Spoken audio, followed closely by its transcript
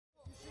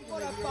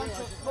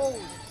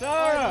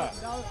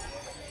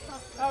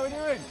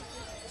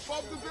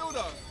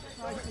Builder.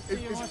 Nice to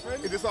see you, my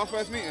friend. Is this our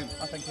first meeting?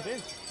 I think it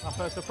is. Our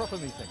first proper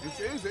meeting. It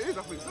is,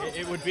 I think so.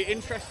 It would be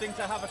interesting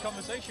to have a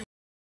conversation.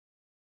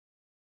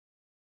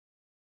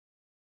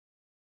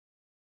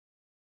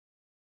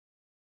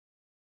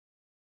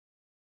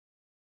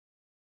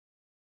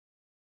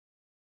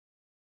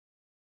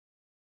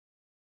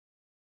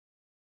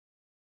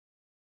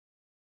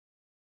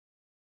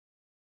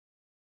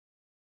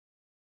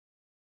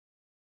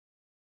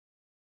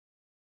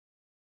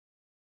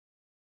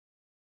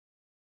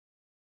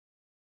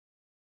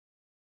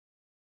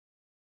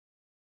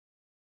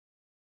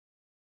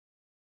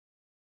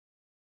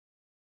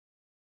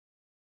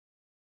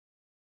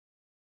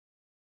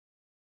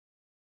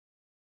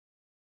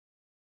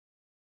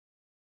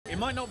 It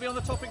might not be on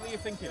the topic that you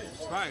think it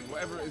is. Fine,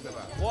 whatever it is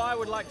about. What I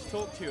would like to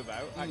talk to you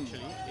about,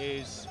 actually,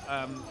 is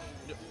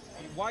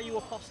why you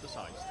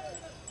apostatized.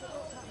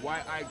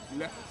 Why I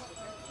left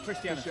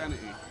Christianity.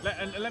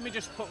 Let me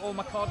just put all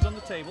my cards on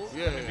the table.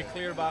 Yeah, Let me be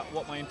clear about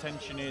what my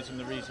intention is and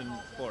the reason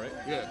for it.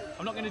 Yeah.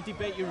 I'm not going to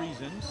debate your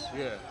reasons.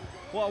 Yeah.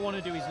 What I want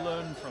to do is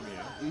learn from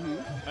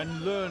you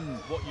and learn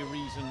what your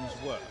reasons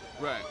were.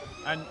 Right.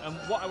 And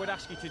what I would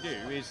ask you to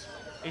do is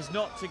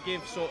not to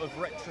give sort of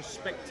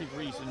retrospective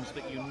reasons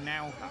that you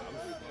now have,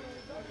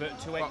 but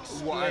to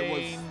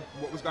explain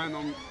what was going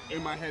on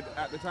in my head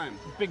at the time.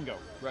 Bingo.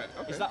 Right.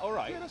 Okay. Is that all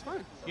right? Yeah, that's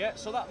fine. Yeah.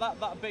 So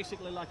that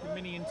basically like a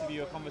mini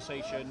interview, a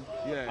conversation.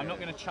 Yeah. I'm not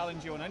going to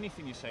challenge you on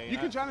anything you say. You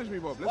can challenge me,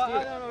 Bob. Let's Well, do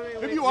it.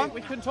 no, If you want.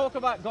 We can talk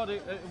about God.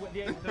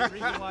 The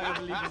reason why I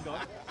believe in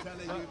God.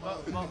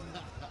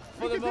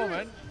 But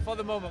for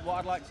the moment, what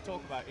I'd like to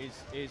talk about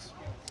is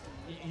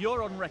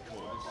you're on record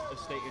as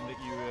stating that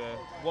you were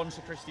once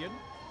a Christian.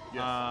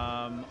 Yes.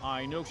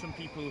 I know some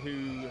people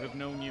who have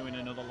known you in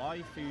another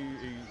life who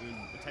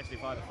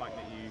testify the fact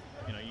that you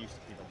used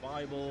to keep a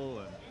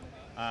Bible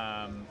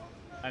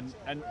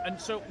and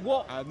so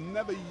what? I've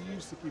never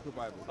used to keep a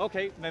Bible.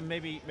 Okay, then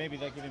maybe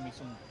they're giving me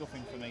some duff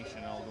information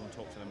and I'll go and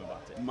talk to them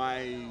about it.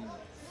 My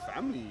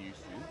family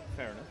used to.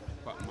 Fair enough.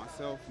 But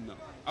myself, no.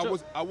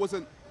 So, I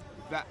wasn't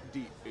that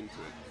deep into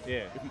it.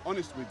 Yeah. If I'm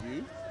honest with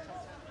you,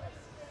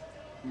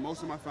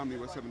 most of my family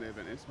were Seventh-day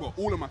Adventists. Well,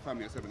 all of my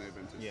family are Seventh-day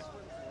Adventists. Yeah.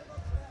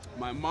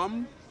 My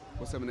mum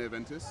was Seventh-day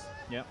Adventist.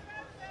 Yeah.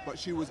 But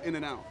she was in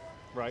and out.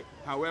 Right.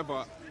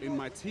 However, in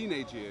my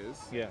teenage years,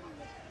 Yeah.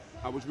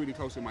 I was really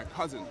close with my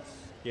cousins.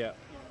 Yeah.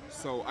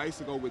 So I used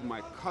to go with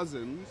my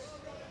cousins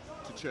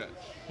to church,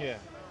 Yeah.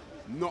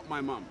 not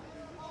my mum.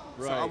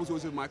 Right. So I was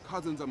always with my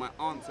cousins and my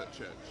aunts at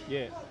church.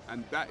 Yeah.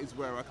 And that is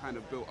where I kind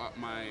of built up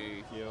my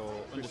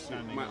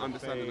understanding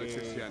of faith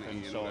Christianity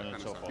and and so all on that and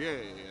kind so of stuff. forth.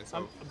 Yeah.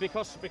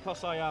 So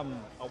Because I am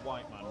a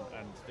white man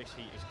and this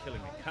heat is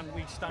killing me, can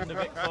we stand a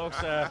bit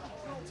closer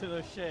to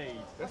the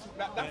shade?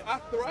 I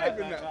thrive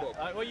in that,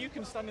 Bob. Well, you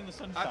can stand in the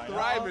sunshine. I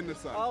thrive in the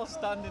sun. I'll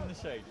stand in the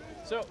shade.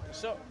 So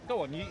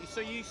go on. So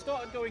you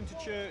started going to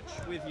church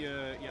with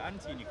your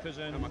auntie and your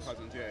cousins. And my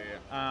cousins,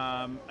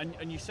 yeah.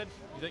 And you said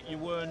that you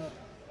weren't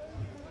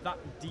that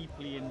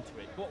deeply into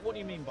it. What do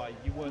you mean by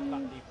you weren't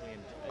that deeply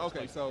into it?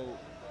 Okay, so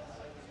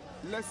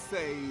let's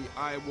say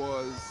I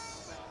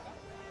was,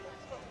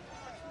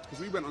 because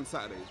we went on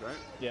Saturdays, right?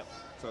 Yeah.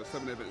 So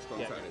 7 events on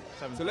Saturday.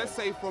 So let's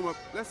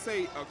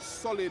say a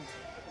solid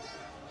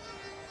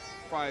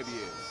 5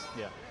 years.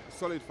 Yeah.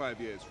 Solid 5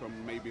 years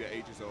from maybe the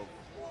ages of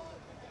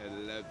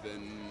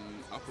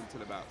 11 up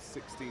until about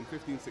 16,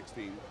 15,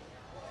 16,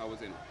 I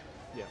was in.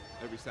 Yeah.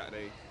 Every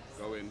Saturday,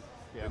 go in.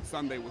 Yeah. And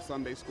Sunday was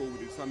Sunday school.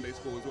 We did Sunday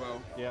school as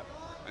well. Yeah.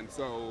 And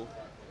so,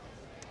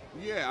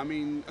 yeah, I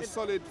mean, a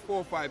solid 4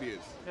 or 5 years.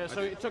 Yeah.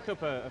 So it took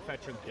up a fair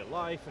chunk of your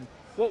life. And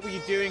what were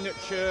you doing at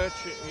church?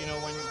 You know,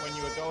 when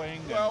you were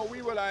going. Well,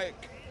 we were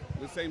like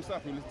the same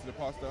stuff. We listened to the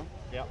pastor.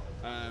 Yeah.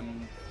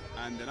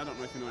 And then I don't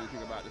know if you know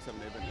anything about the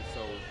 7-day Adventist.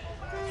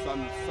 So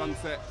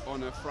sunset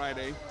on a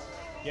Friday.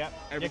 Yeah.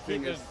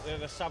 Everything is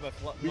the Sabbath,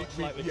 much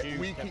like the Jews.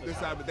 We keep the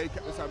Sabbath. They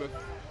kept the Sabbath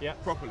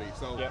properly.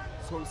 So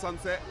from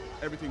sunset,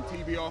 everything,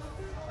 TV off,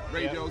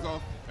 radios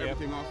off,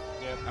 everything off,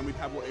 and we'd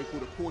have what they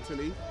called a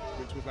quarterly,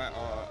 which was like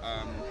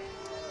our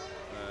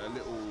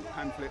little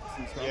pamphlets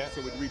and stuff. Yeah.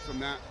 So we'd read from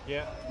that.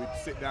 Yeah. We'd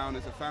sit down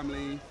as a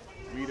family,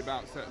 read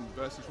about certain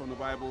verses from the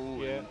Bible.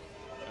 Yeah.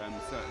 And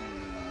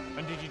certain.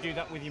 And did you do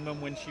that with your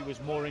mum when she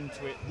was more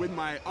into it? With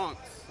my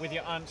aunts. With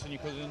your aunts and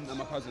your cousins. And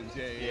my cousins,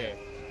 yeah.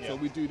 So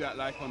we do that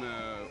like on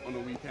a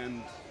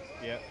weekend.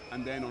 Yeah.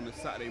 And then on a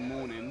Saturday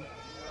morning,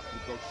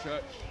 we'd go to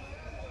church,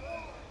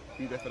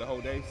 be there for the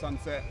whole day,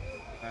 sunset,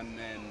 and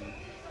then.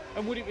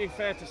 And would it be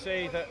fair to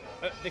say that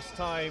at this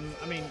time,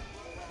 I mean,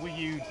 were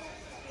you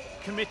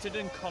committed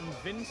and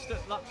convinced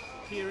at that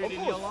period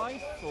in your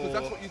life? Because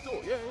that's what you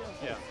thought,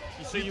 yeah.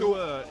 So you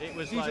were, it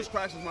was Jesus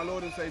Christ was my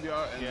Lord and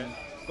Saviour, and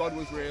God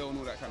was real and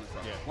all that kind of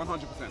stuff. Yeah.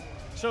 100%.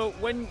 So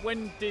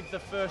when did the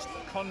first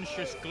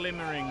conscious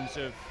glimmerings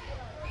of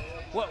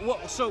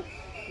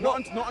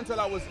not until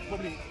I was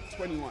probably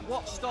 21.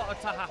 What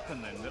started to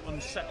happen then that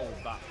unsettled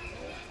that?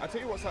 I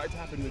tell you what started to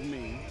happen with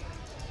me.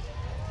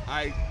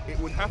 It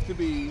would have to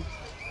be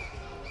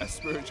a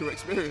spiritual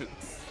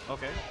experience.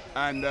 Okay.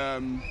 And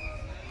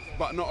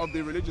but not of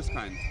the religious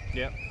kind.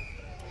 Yeah.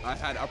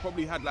 I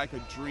probably had like a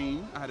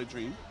dream. I had a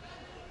dream,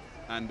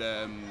 and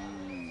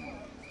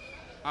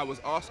I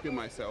was asking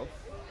myself,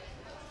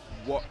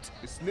 what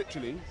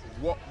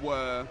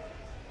were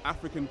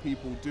African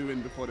people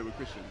doing before they were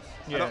Christians?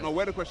 Yeah. I don't know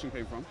where the question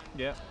came from.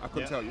 Yeah. I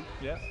couldn't tell you.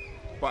 Yeah.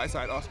 But I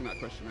started asking that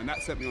question, and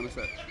that set me on a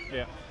search.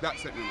 Yeah. That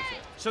set me on a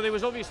search. So there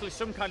was obviously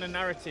some kind of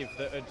narrative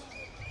that had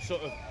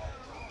sort of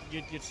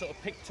you'd sort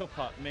of picked up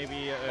at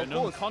maybe an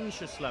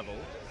unconscious level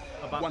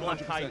about 100%.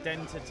 Black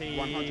identity,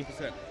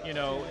 100%. You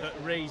know, that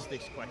raised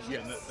this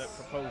question, that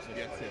proposed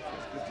this question.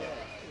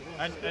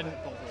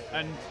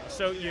 And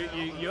so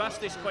you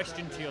asked this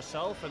question to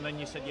yourself, and then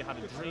you said you had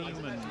a dream,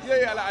 and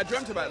like I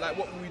dreamt about it, like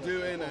what were we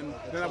doing, and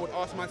then I would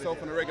ask myself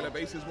on a regular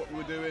basis what we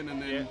were doing,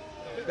 and then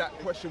that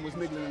question was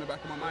niggling in the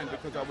back of my mind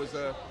because I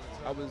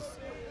was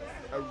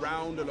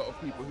around a lot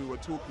of people who were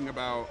talking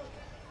about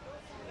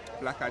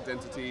black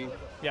identity.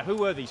 Yeah, who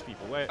were these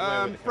people? Where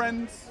were they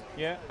friends.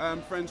 Yeah.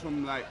 Friends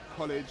from like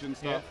college and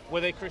stuff. Yeah.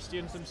 Were they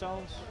Christians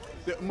themselves?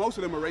 Most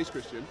of them were raised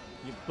Christian.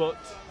 But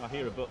I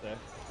hear a but there.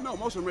 No,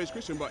 most of them raised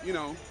Christian, but you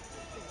know.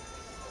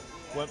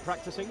 Weren't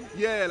practicing?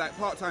 Yeah, like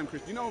part-time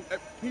Christian. You know,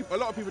 a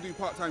lot of people do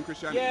part-time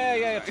Christianity.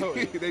 Yeah,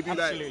 totally. They do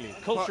absolutely.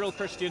 Cultural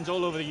Christians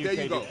all over the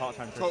UK do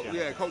part-time Christianity.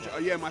 Yeah, culture.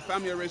 Yeah, my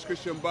family are raised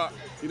Christian, but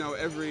you know,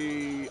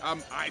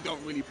 I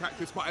don't really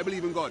practice, but I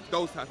believe in God.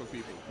 Those type of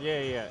people.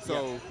 Yeah.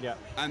 So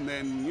and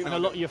then you know, and a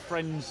lot of your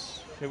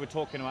friends who were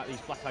talking about these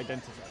black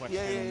identity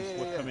questions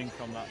were coming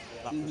from that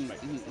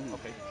perspective.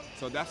 Okay.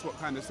 So that's what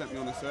kind of sent me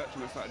on a search,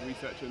 and I started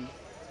researching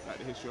like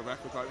the history of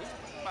Africa. It was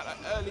about like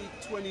early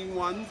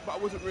 21s, but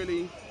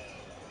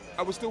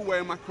I was still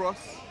wearing my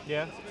cross.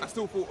 Yeah. I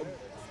still thought of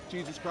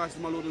Jesus Christ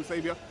as my Lord and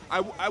Savior.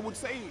 I would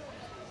say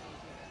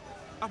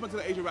up until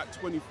the age of about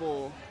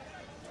 24,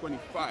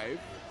 25,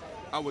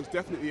 I was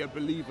definitely a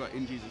believer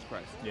in Jesus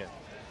Christ. Yeah.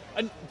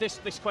 And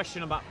this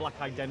question about black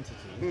identity,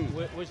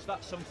 was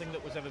that something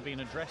that was ever being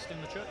addressed in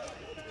the church?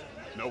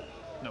 No.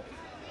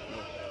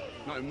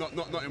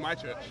 Not in my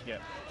church. Yeah.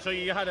 So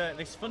you had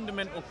this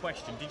fundamental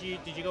question. Did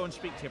you go and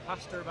speak to your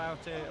pastor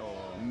about it, or?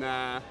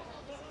 Nah.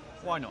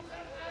 Why not?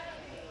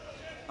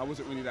 I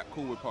wasn't really that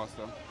cool with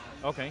pastor.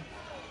 Okay.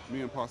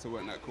 Me and pastor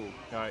weren't that cool.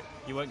 All right.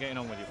 You weren't getting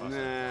on with your pastor?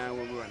 Nah,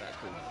 we weren't that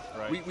cool.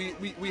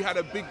 Right. We had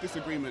a big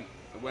disagreement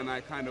when I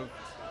kind of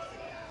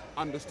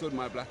understood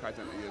my black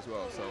identity as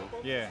well. So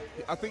yeah,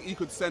 I think he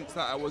could sense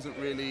that I wasn't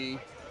really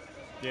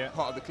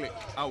part of the clique.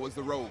 I was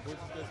the rogue.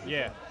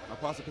 Yeah. My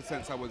pastor could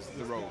sense I was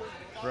the rogue.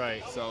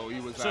 Right. So he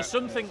was. So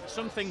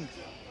something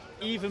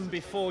even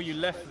before you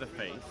left the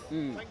faith,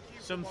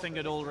 something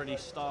had already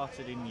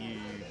started in you.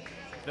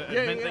 That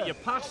meant that your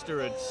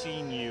pastor had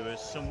seen you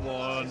as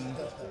someone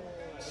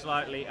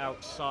slightly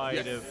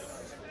outside of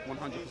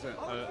 100%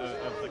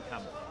 of the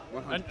camp.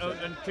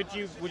 100%. And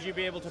would you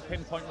be able to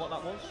pinpoint what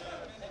that was?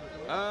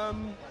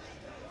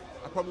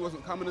 I probably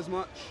wasn't coming as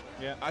much.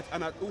 Yeah.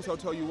 And I'd also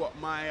tell you what,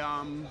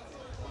 my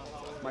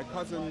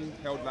cousin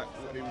held like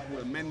what they would call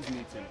a men's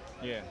meeting.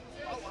 Yeah.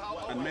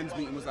 And men's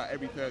meeting was like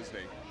every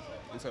Thursday.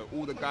 And so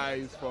all the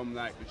guys from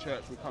like the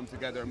church would come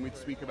together and we'd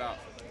speak about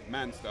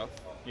man stuff.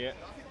 Yeah.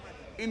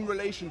 In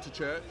relation to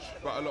church,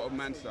 but a lot of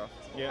man stuff.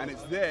 Yeah. And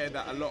it's there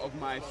that a lot of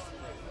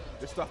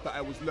the stuff that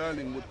I was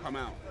learning would come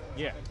out.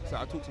 Yeah. So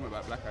I talked to him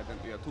about black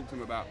identity. I talked to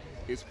him about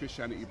is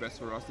Christianity best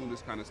for us, all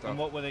this kind of stuff. And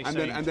what were they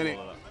saying?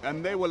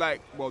 And they were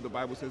like, well, the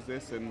Bible says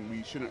this, and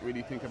we shouldn't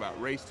really think about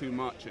race too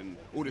much, and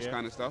all this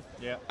kind of stuff.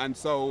 Yeah. And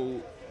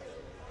so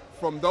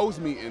from those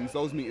meetings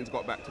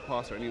got back to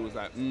pastor, and he was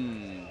like,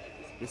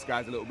 this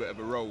guy's a little bit of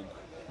a rogue.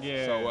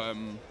 Yeah.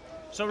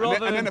 So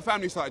and then the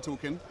family started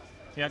talking.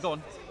 Yeah, go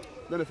on.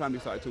 Then the family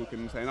started talking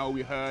and saying, oh,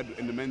 we heard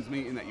in the men's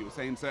meeting that you were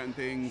saying certain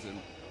things, and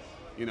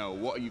you know,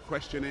 what are you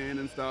questioning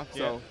and stuff. Yeah.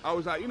 So I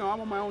was like, you know, I'm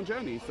on my own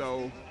journey,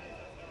 so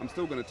I'm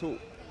still going to talk.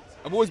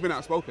 I've always been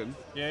outspoken.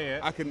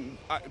 Yeah.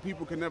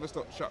 People can never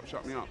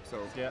shut me up. So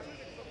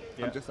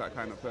I'm just that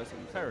kind of person.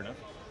 Fair enough.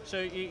 So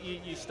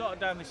you started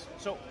down this.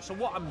 So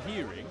what I'm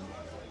hearing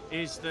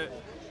is that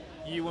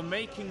you were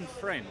making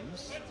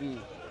friends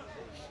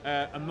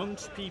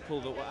amongst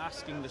people that were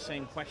asking the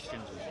same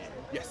questions as you.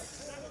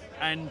 Yes.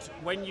 And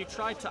when you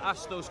tried to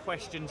ask those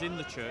questions in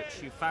the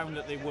church, you found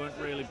that they weren't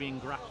really being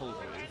grappled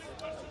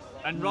with.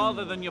 And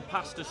rather than your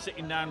pastor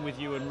sitting down with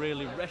you and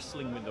really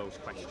wrestling with those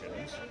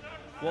questions,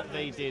 what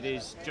they did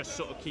is just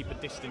sort of keep a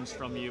distance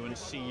from you and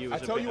see you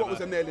as I tell you what was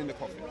a nail in the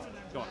coffin.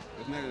 Go on.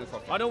 There's a nail in the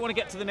coffin. I don't want to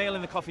get to the nail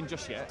in the coffin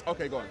just yet.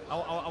 Okay, go on.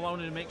 I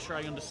wanted to make sure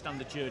I understand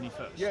the journey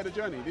first. Yeah, the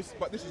journey. This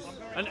is.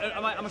 And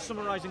am I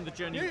summarising the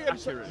journey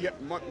accurately? Yeah,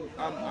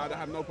 I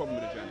have no problem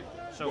with the journey.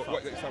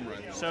 What they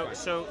summarise.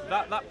 So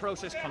that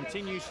process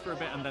continues for a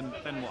bit, and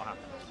then what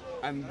happens?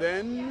 And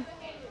then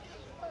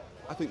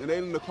I think the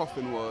nail in the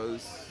coffin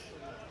was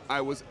I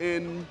was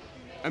in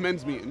a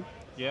men's meeting.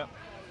 Yeah.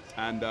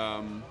 And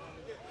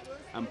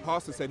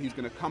pastor said he's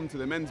going to come to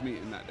the men's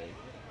meeting that day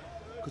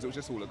because it was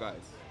just all the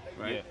guys,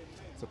 right? Yeah.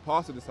 So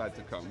pastor decided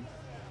to come,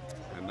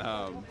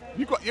 and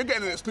you're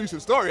getting an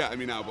exclusive story out of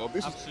me now, Bob.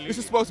 This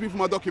is supposed to be for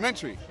my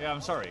documentary. Yeah,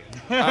 I'm sorry.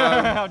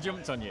 I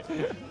jumped on you.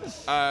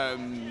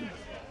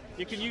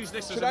 You can use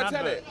this as an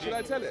advert. Should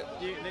I tell it?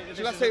 Should I tell it?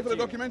 Should I say it for the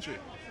documentary?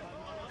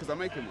 Because I'm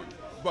making one.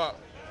 But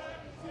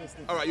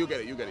all right, you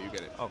get it.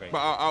 Okay. But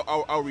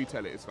I'll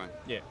retell it. It's fine.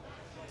 Yeah.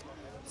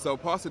 So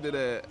Pastor did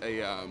a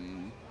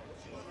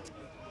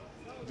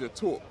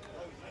talk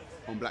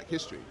on Black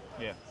history.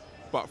 Yeah.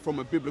 But from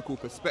a biblical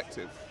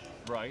perspective.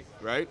 Right.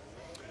 Right.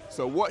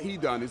 So what he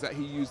done is that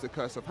he used the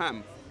curse of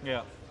Ham.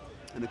 Yeah.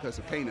 And the curse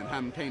of Canaan,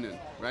 Ham, Canaan,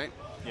 right?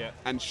 Yeah.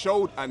 And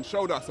showed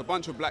us a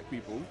bunch of black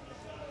people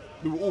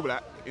who were all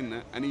black in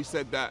there, and he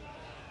said that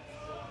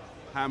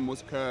Ham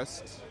was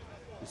cursed,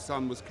 his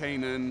son was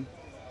Canaan,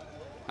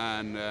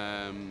 and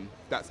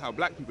that's how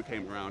black people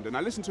came around. And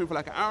I listened to him for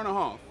like an hour and a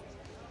half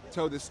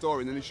tell this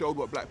story, and then he showed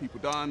what black people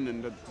done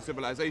and the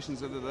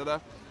civilizations,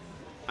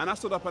 and I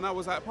stood up and I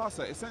was like,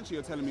 Pastor, essentially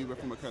you're telling me we're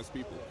from a cursed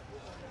people.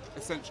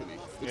 Essentially.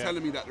 You're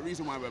telling me that the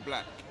reason why we're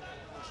black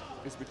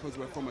is because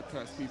we're from a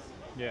cursed people.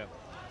 Yeah.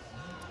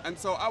 And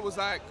so I was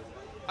like,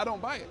 I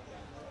don't buy it.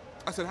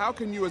 I said, how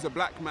can you as a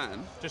black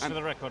man... Just for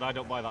the record, I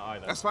don't buy that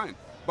either. That's fine.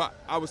 But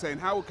I was saying,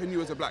 how can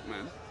you as a black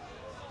man,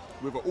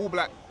 with all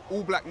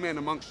black men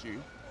amongst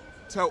you,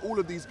 tell all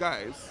of these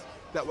guys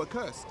that we're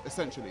cursed,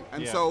 essentially?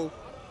 And so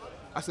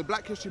I said,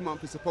 Black History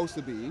Month is supposed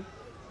to be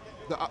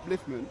the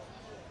upliftment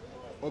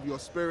of your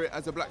spirit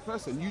as a black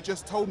person. You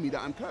just told me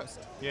that I'm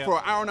cursed for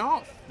an hour and a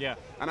half. Yeah.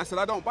 And I said,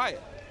 I don't buy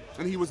it.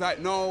 And he was like,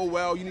 no,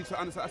 well, you need to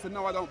understand. I said,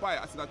 no, I don't buy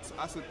it.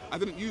 I said, I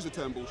didn't use the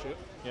term bullshit.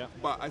 Yeah.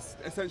 But I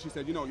essentially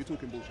said, you know, you're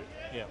talking bullshit.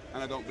 Yeah.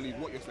 And I don't believe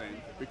what you're saying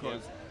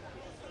because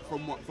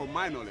from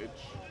my knowledge,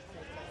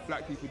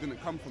 black people didn't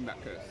come from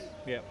that curse.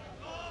 Yeah.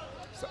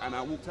 So, and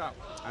I walked out,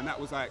 and that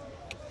was like...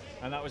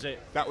 And that was it.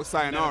 That was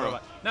sayonara.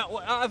 Now,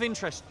 out of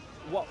interest,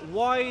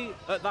 why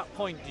at that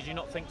point did you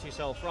not think to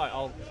yourself, right,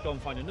 I'll go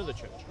and find another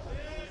church?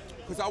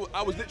 Because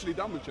I was literally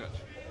done with church.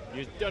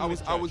 You were done with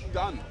church? I was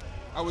done.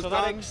 So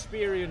that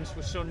experience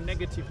was so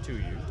negative to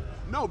you?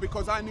 No,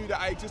 because I knew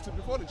that I existed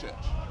before the church.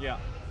 Yeah.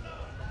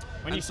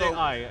 When you say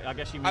I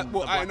guess you mean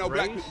black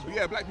people.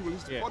 Yeah, black people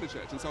existed before the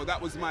church, and so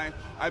that was my.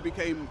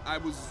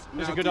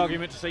 There's a good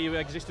argument to say you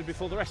existed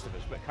before the rest of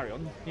us, but carry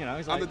on. You know,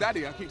 it's like, I'm the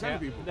daddy. I keep telling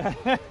people.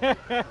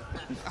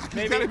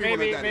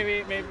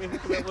 Maybe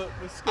we'll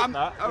skip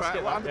that. All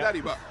right, I'm the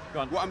daddy, but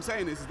what I'm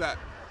saying is that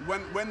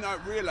when I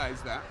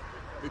realised that,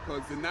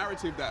 because the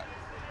narrative that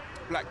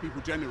black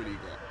people generally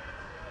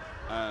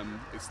got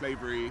is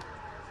slavery,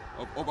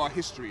 of our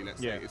history,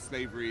 let's say, it's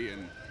slavery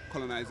and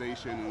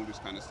colonization and all this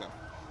kind of stuff.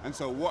 And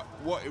so what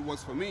it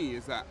was for me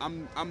is that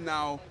I'm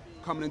now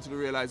coming into the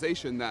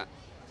realization that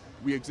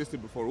we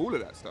existed before all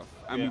of that stuff,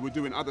 and we were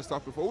doing other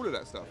stuff before all of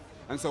that stuff.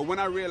 And so when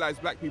I realized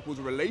black people's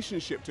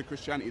relationship to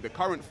Christianity, the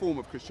current form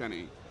of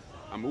Christianity,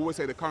 I always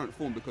say the current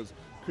form because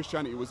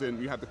Christianity was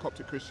you had the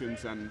Coptic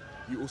Christians and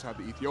you also had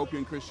the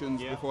Ethiopian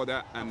Christians before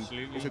that, and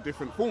it's a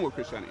different form of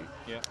Christianity.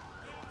 Yeah.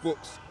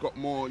 Books got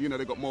more,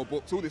 they got more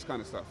books, all this kind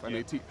of stuff, and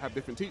they have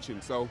different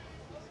teachings. So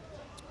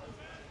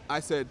I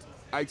said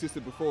I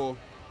existed before,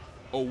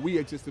 or we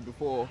existed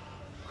before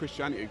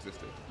Christianity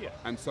existed. Yeah.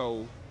 And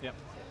so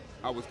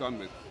I was done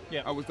with.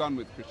 Yeah. I was done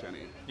with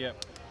Christianity. Yeah.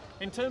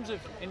 In terms of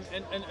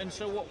and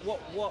so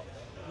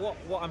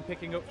what I'm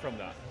picking up from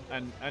that,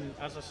 and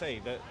as I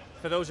say, that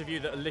for those of you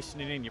that are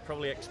listening in, you're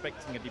probably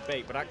expecting a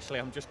debate, but actually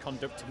I'm just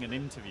conducting an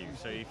interview.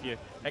 So if you're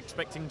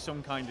expecting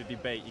some kind of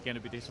debate, you're going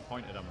to be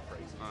disappointed, I'm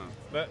afraid.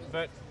 But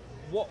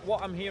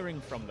what I'm hearing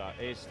from that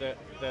is that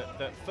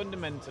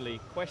fundamentally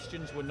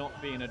questions were not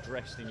being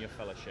addressed in your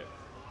fellowship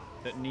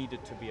that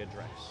needed to be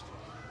addressed.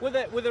 Were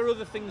there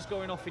other things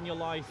going off in your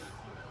life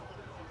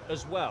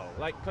as well?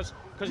 Like because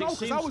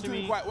I was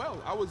doing quite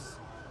well.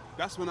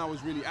 That's when I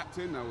was really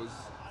acting. I was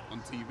on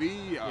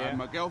TV. I had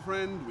my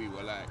girlfriend. We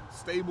were like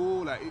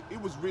stable. Like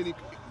it was really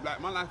like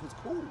my life was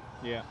cool.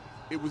 Yeah.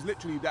 It was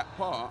literally that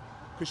part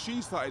because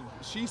she started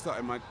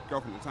my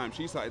girlfriend at the time.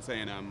 She started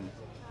saying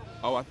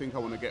oh, I think I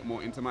want to get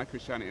more into my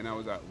Christianity. And I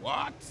was like,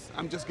 what?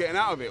 I'm just getting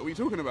out of it. What are you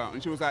talking about?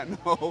 And she was like,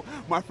 no,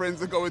 my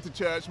friends are going to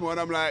church more. And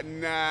I'm like,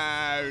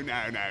 no.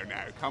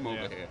 Come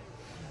over here.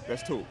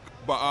 Let's talk.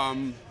 But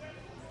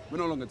we're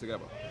no longer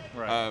together.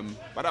 Right.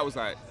 But I was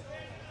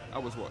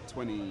what,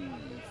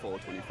 24,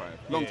 25?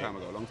 Long time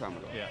ago.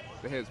 Yeah.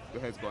 The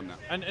hair's gone now.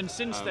 And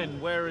since then,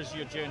 where has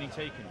your journey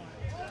taken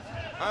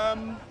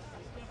you?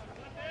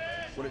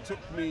 Well, it took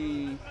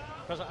me...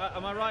 Because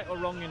am I right or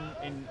wrong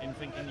in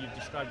thinking you've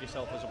described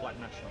yourself as a black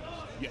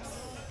nationalist?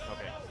 Yes.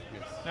 Okay.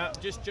 Yes. Now,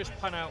 just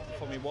pan out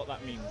for me what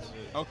that means.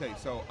 Okay,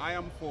 so I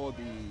am for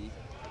the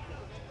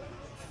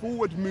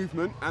forward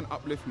movement and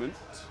upliftment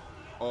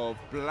of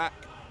black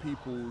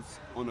peoples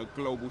on a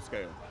global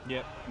scale.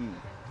 Yep.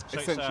 So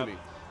essentially.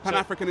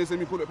 Pan-Africanism,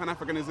 you call it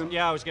Pan-Africanism?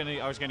 Yeah, I was gonna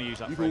use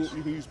that phrase.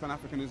 You can use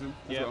Pan-Africanism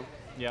as well.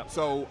 Yeah.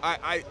 So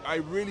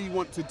I really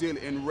want to deal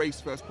in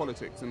race-first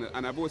politics,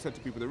 and I've always said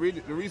to people, the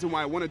reason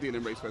why I want to deal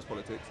in race-first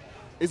politics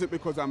isn't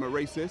because I'm a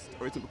racist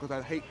or isn't because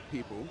I hate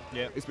people.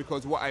 Yeah. It's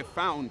because what I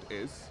found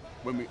is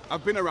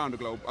I've been around the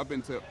globe. I've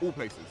been to all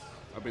places.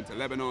 I've been to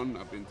Lebanon.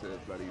 I've been to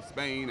bloody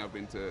Spain. I've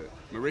been to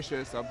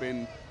Mauritius. I've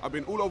been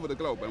all over the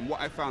globe, and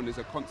what I found is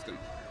a constant,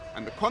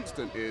 and the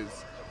constant is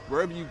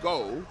wherever you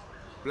go,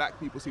 black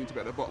people seem to be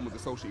at the bottom of the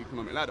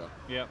socio-economic ladder.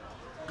 Yeah.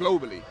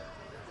 Globally.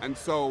 And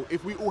so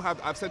if we all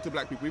have, I've said to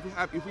black people,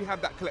 if we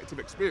have that collective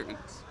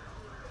experience,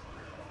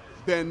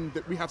 then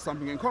we have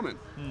something in common.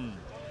 My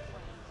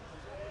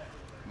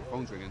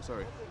phone's ringing,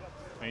 sorry.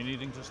 Are you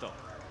needing to stop?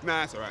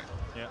 Nah, that's all right.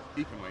 Yeah.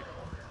 You can wait.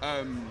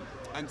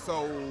 And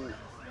so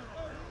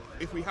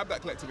if we have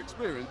that collective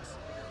experience,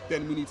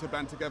 then we need to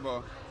band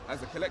together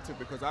as a collective,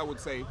 because I would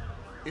say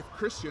if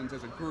Christians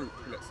as a group,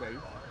 let's say,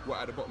 were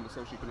at the bottom of the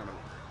socio-economic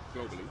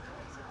globally,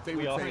 they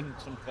would say, in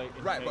some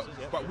cases, right,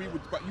 yeah. but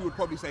you would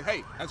probably say,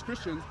 hey, as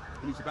Christians,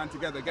 we need to band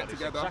together, get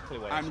together, exactly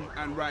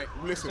and right,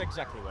 listen. That's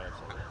exactly what I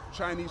said.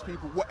 Chinese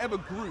people, whatever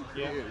group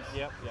it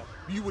is,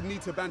 you would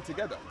need to band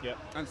together. Yeah.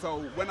 And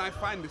so when I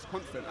find this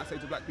constant, I say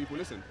to black people,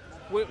 listen,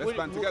 let's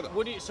band together.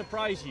 Would it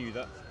surprise you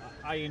that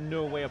I in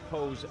no way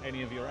oppose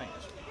any of your aims?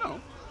 No,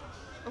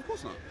 of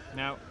course not.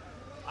 Now,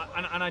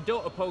 and I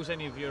don't oppose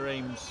any of your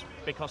aims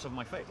because of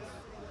my faith.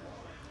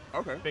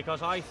 Okay.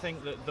 Because I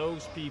think that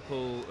those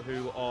people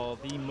who are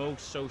the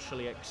most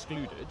socially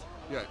excluded,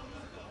 yeah,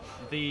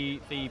 the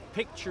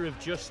picture of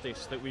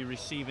justice that we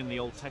receive in the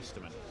Old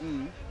Testament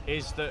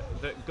is that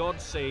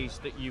God says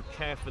that you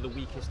care for the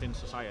weakest in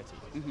society.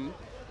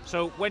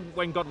 So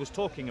when God was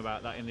talking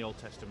about that in the Old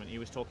Testament, he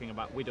was talking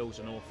about widows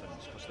and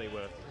orphans, because they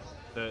were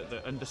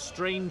the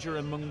stranger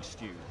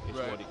amongst you is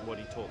what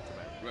he talked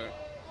about. Right.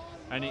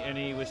 And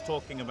he was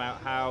talking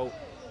about how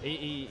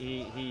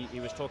he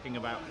was talking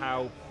about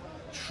how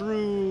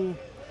true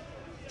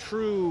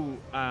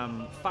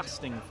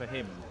fasting for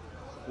him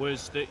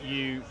was that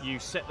you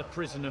set the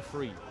prisoner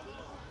free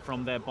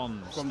from their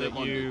bonds,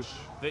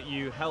 that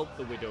you helped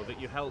the widow, that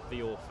you helped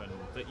the orphan,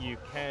 that you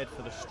cared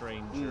for the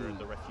stranger and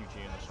the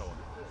refugee and so on.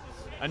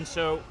 And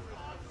so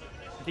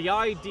the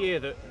idea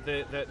that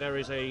there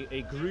is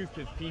a group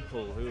of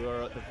people who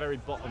are at the very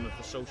bottom of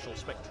the social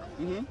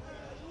spectrum,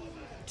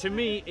 to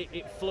me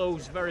it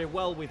flows very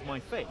well with my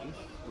faith.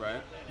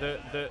 Right.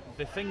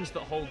 The things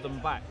that hold them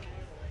back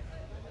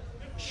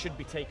should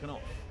be taken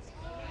off.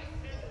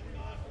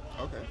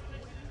 Okay.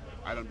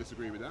 I don't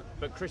disagree with that.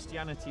 But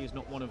Christianity is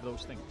not one of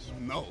those things.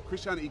 No,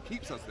 Christianity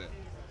keeps us there.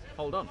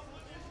 Hold on.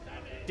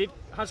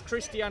 Has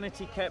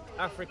Christianity kept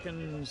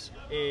Africans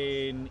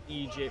in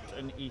Egypt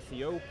and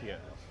Ethiopia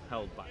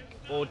held back?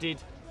 Or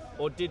did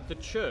the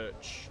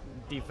church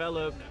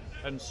develop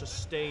and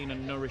sustain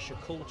and nourish a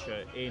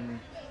culture in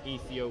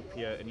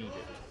Ethiopia and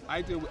Egypt?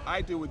 I deal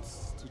with,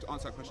 to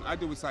answer that question, I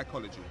deal with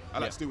psychology. I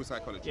like to deal with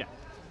psychology. Yeah.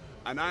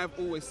 And I've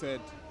always said,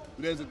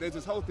 there's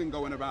this whole thing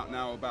going about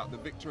now about the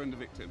victor and the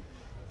victim.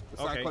 The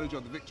psychology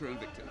of the victor and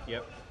victim.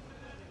 Yep.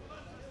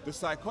 The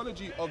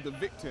psychology of the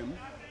victim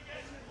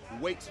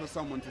waits for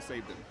someone to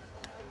save them.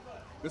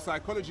 The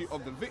psychology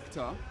of the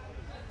victor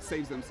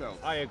saves themselves.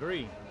 I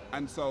agree.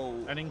 And so...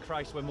 And in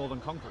Christ we're more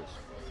than conquerors.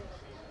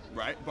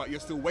 Right, but you're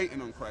still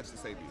waiting on Christ to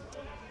save you.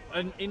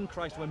 And in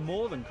Christ we're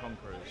more than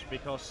conquerors,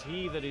 because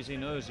he that is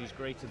in us is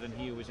greater than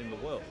he who is in the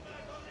world.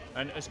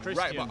 And as Christians...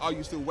 Right, but are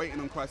you still waiting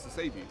on Christ to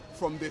save you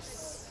from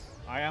this?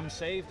 I am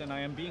saved and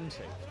I am being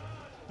saved.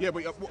 Yeah,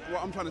 but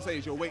what I'm trying to say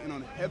is you're waiting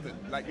on heaven.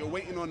 Like you're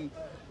waiting on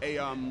a...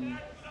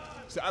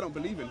 So I don't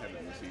believe in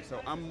heaven, you see. So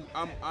I'm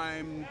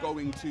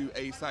going to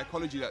a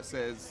psychology that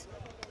says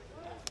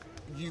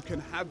you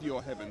can have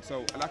your heaven.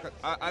 So like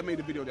I made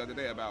a video the other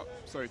day about,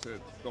 sorry to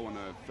go on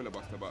a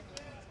filibuster, but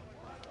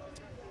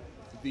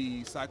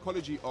the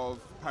psychology of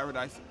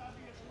paradise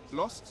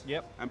lost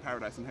and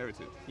paradise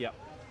inherited. Yep.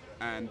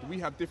 And we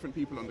have different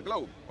people on the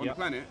globe, on the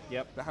planet,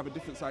 that have a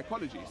different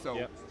psychology.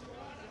 So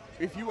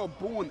if you are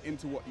born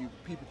into what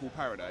people call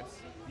paradise,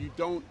 you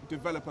don't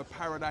develop a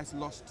paradise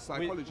lost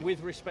psychology.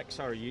 With respect,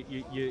 sorry,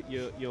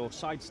 you're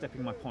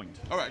sidestepping my point.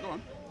 All right, go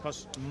on.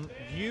 Because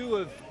you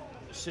have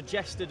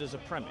suggested as a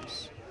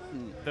premise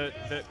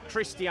that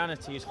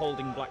Christianity is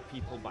holding black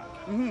people back.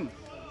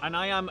 And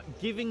I am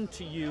giving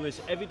to you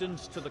as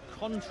evidence to the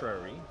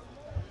contrary,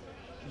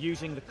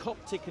 using the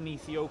Coptic and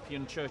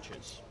Ethiopian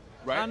churches.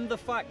 Right. And the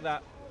fact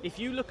that if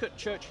you look at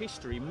church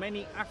history,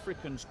 many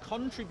Africans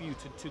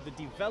contributed to the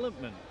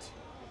development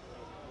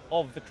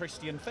of the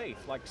Christian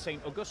faith, like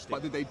St. Augustine.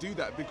 But did they do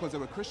that because they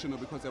were Christian or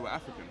because they were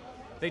African?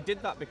 They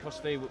did that because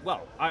they were,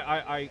 well,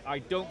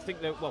 I don't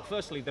think that, well,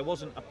 firstly, there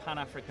wasn't a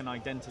Pan-African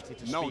identity to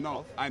speak of.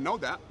 No, I know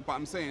that, but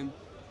I'm saying,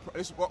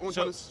 what I'm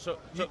trying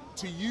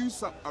to use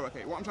some, oh,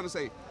 okay, what I'm trying to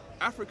say,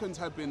 Africans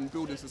have been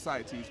building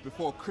societies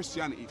before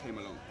Christianity came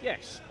along.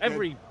 Yes,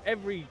 every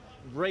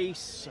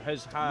race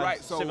has had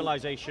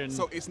civilization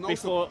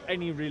before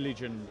any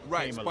religion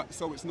came along.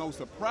 So it's no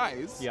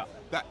surprise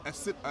that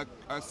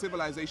a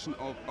civilization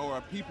or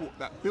a people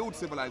that build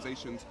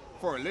civilizations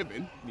for a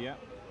living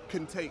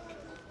can take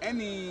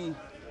any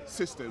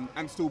system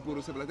and still build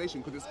a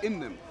civilization because it's in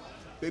them.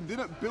 They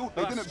didn't build.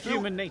 That's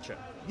human nature.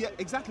 Yeah,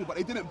 exactly. But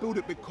they didn't build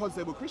it because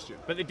they were Christian.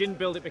 But they didn't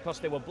build it because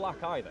they were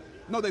black either.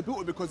 No, they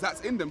built it because that's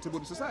in them to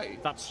build a society.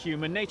 That's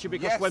human nature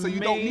because we're so you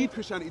made, don't need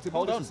Christianity to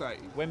build a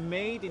society. We're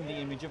made in the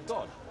image of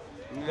God.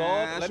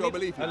 That's your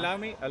belief now. Allow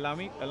me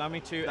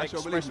to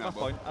express my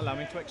point. Allow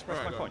me to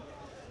express my point.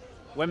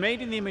 We're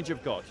made in the image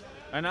of God.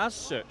 And as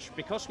such,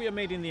 because we are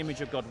made in the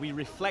image of God, we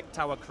reflect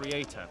our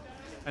Creator.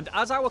 And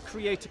as our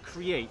Creator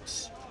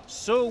creates,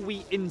 so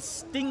we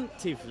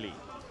instinctively,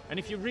 and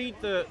if you read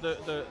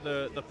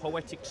the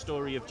poetic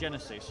story of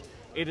Genesis,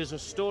 it is a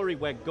story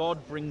where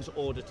God brings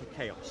order to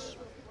chaos.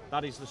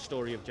 That is the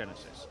story of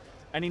Genesis.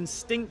 And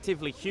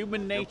instinctively,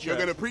 human nature... You're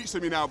going to preach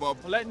to me now, Bob.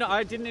 Well, no,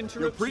 I didn't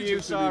interrupt you,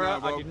 Sarah.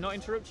 I did not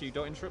interrupt you.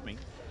 Don't interrupt me.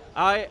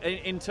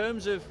 In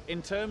terms of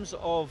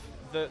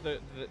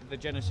the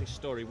Genesis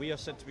story, we are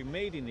said to be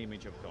made in the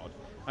image of God.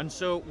 And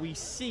so we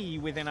see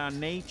within our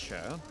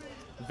nature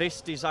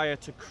this desire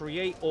to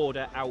create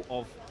order out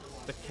of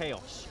the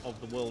chaos of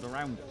the world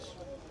around us.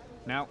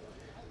 Now,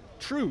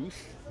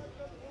 truth,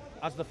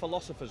 as the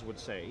philosophers would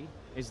say,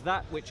 is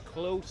that which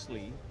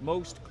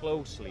most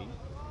closely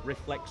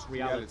reflects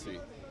reality.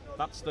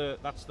 That's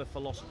the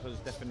philosopher's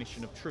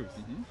definition of truth.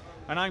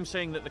 And I'm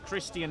saying that the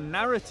Christian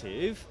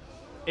narrative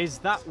is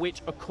that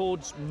which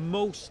accords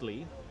most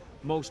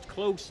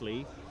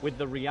closely with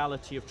the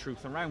reality of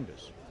truth around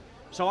us.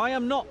 So I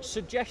am not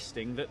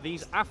suggesting that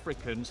these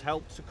Africans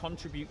helped to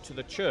contribute to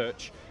the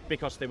church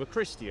because they were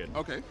Christian.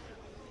 Okay.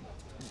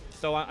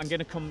 So I'm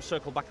going to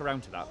circle back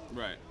around to that.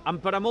 Right.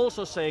 But I'm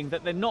also saying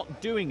that they're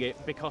not doing it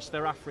because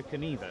they're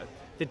African either.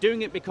 They're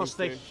doing it because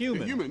they're human.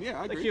 They're human, yeah,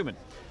 I agree. They're human.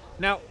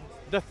 Now,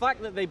 the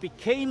fact that they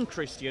became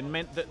Christian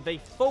meant that they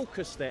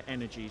focused their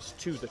energies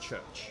to the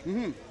church.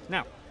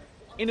 Now,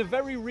 in a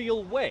very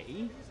real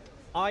way,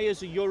 I,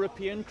 as a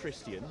European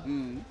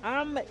Christian,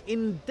 am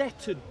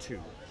indebted to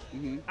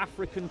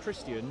African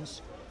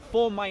Christians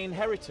for my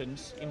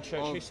inheritance in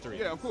church history.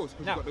 Yeah, of course,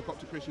 because you've got the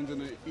Coptic Christians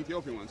and the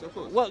Ethiopian ones, of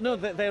course. Well, no,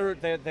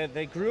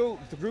 they grew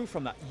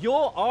from that.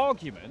 Your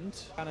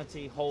argument,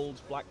 Christianity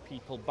holds black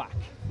people back.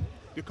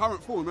 The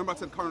current form, remember I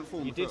said current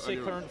form? You did say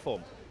current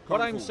form. What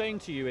I'm saying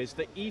to you is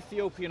that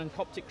Ethiopian and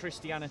Coptic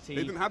Christianity...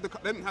 They didn't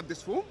have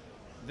this form?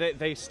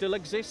 They still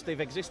exist. They've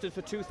existed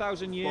for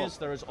 2,000 years. Well,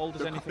 they're as old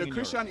as anything in The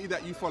Christianity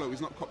that you follow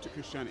is not Coptic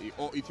Christianity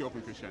or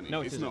Ethiopian Christianity.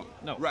 No, it's not.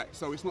 No. Right,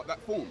 so it's not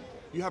that form.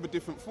 You have a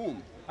different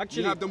form.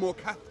 Actually, you have the more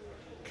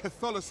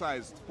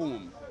Catholicized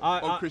form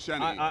of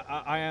Christianity.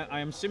 I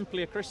am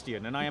simply a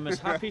Christian, and I am as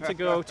happy to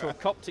go to a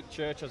Coptic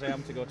church as I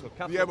am to go to a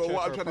Catholic church. Yeah, but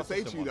what I'm trying to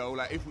say to you though,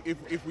 like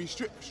if we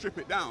strip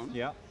it down,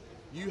 yeah,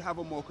 you have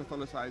a more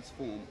Catholicized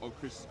form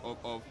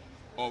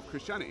of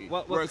Christianity,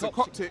 whereas the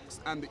Coptics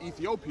and the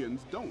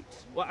Ethiopians don't.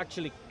 Well,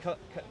 actually,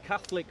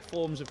 Catholic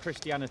forms of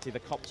Christianity, the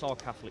Copts are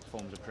Catholic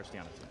forms of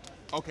Christianity.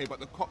 Okay,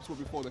 but the Copts were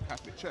before the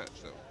Catholic Church,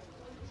 though.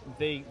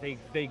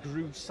 They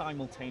grew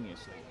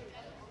simultaneously.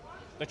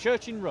 The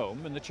church in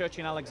Rome and the church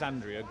in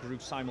Alexandria grew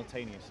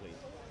simultaneously.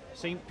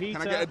 St. Peter...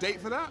 Can I get a date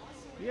for that?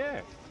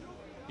 Yeah.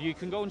 You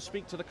can go and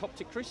speak to the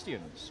Coptic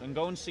Christians and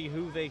go and see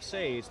who they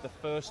say is the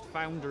first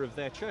founder of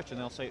their church, and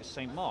they'll say it's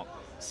St. Mark.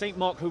 St.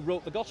 Mark, who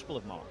wrote the Gospel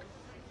of Mark.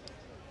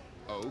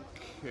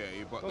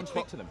 Okay, but go and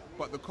speak to them.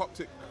 But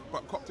Coptic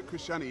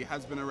Christianity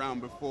has been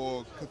around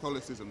before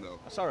Catholicism, though.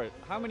 Sorry,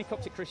 how many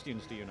Coptic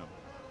Christians do you know?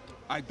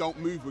 I don't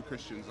move with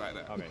Christians like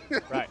that. Okay,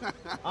 right.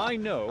 I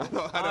know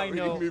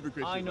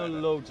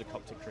loads of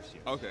Coptic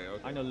Christians. Okay.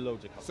 I know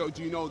loads of Coptic. So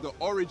do you know the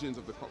origins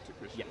of the Coptic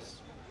Christians?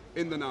 Yes.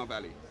 In the Nile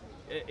Valley?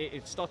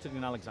 It started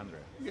in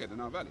Alexandria. Yeah, the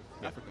Nile Valley,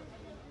 Africa.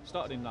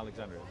 Started in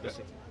Alexandria, the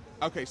city.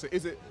 Okay, so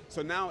is it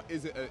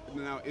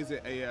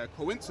a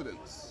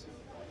coincidence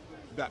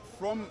that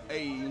from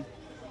a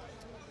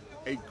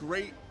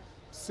great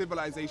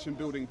civilization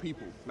building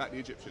people like the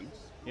Egyptians,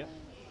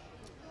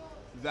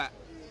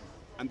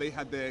 and they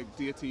had their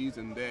deities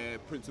and their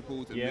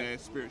principles and their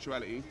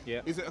spirituality,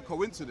 is it a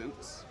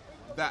coincidence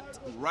that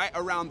right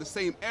around the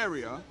same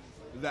area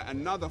that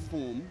another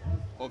form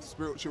of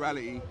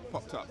spirituality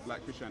popped up,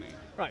 like Christianity?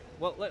 Right,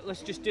 well,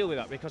 let's just deal with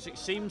that, because it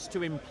seems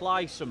to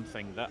imply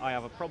something that I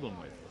have a problem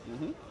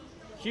with.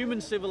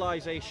 Human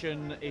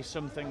civilization is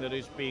something that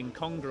has been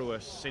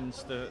congruous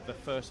since the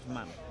first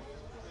man.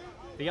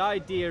 The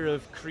idea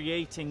of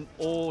creating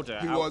order...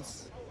 Who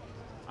was?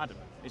 Adam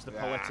is the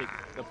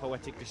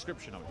poetic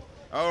description of it.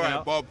 All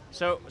right, Bob.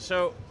 So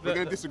we're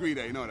going to disagree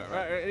there, you know that,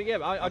 right?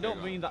 Yeah, I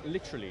don't mean that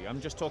literally. I'm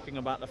just talking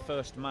about the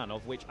first man,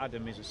 of which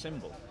Adam is a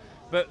symbol.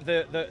 But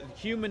the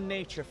human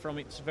nature from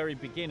its very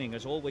beginning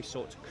has always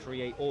sought to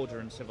create order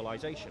and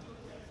civilization.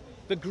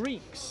 The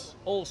Greeks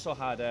also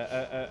had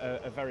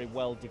a very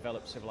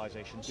well-developed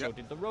civilization. So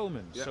did the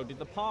Romans. So did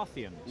the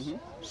Parthians.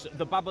 So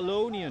the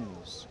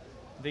Babylonians.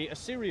 The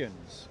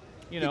Assyrians.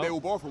 Did they all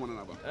borrow from one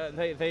another?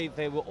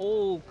 They were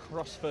all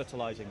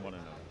cross-fertilizing one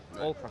another.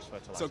 Right. All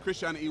cross-fertilizing. So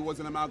Christianity was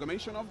an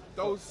amalgamation of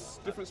those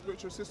different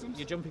spiritual systems?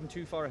 You're jumping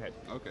too far ahead.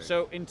 Okay.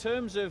 So in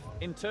terms of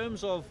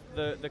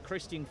the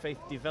Christian faith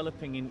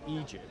developing in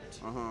Egypt,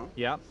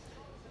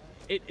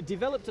 it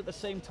developed at the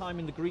same time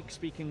in the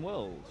Greek-speaking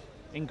world,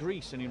 in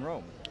Greece and in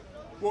Rome.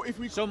 Well, if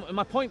we... So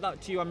my point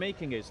to you I'm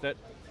making is that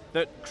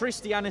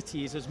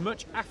Christianity is as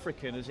much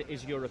African as it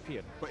is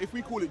European. But if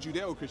we call it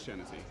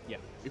Judeo-Christianity,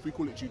 if we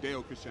call it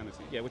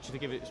Judeo-Christianity, which is to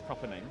give it its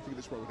proper name,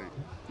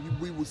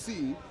 we will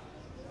see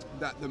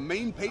that the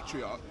main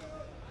patriarch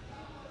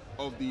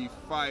of the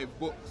 5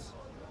 books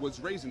was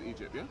raised in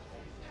Egypt,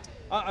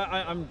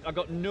 I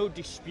got no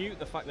dispute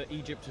the fact that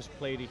Egypt has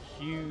played a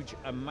huge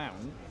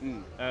amount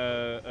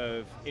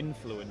of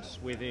influence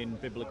within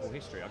biblical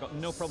history. I got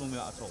no problem with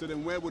that at all. So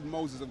then where would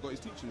Moses have got his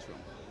teachings from?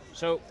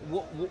 So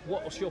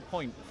what was your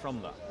point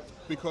from that?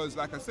 Because,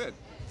 like I said,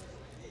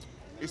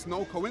 it's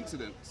no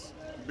coincidence.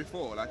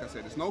 Before, like I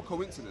said, it's no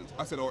coincidence.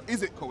 I said, or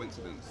is it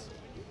coincidence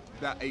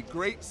that a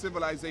great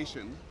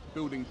civilization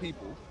building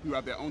people who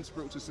have their own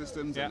spiritual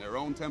systems and their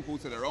own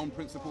temples and their own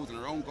principles and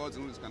their own gods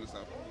and all this kind of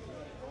stuff,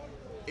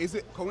 is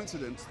it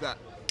coincidence that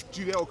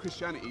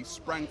Judeo-Christianity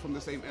sprang from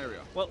the same area?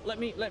 Well, let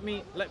me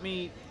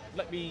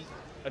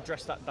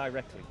address that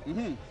directly.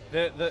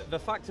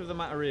 The fact of the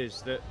matter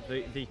is that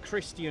the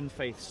Christian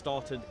faith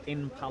started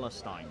in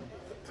Palestine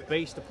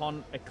based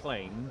upon a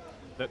claim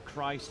that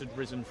Christ had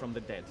risen from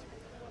the dead.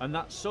 And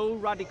that so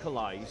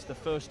radicalized the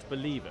first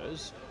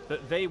believers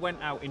that they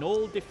went out in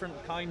all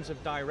different kinds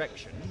of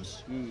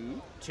directions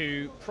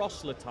to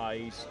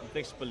proselytize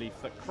this belief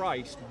that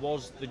Christ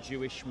was the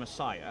Jewish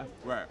Messiah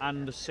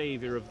and the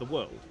Savior of the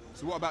world.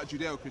 So what about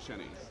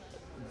Judeo-Christianity?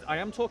 I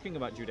am talking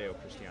about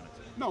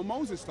Judeo-Christianity. No,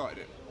 Moses started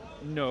it.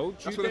 No,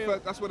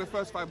 that's where the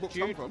first 5 books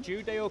come from.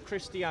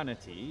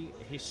 Judeo-Christianity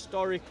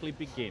historically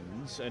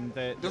begins, and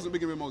it doesn't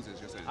begin with Moses,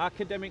 you're saying?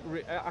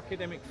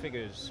 Academic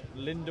figures,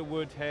 Linda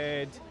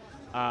Woodhead,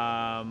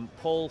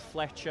 Paul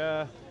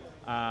Fletcher,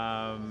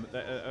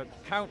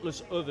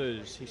 countless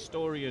others,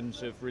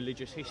 historians of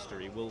religious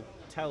history, will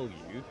tell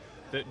you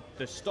that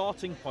the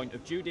starting point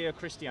of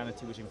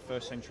Judeo-Christianity was in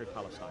 1st century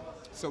Palestine.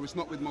 So it's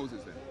not with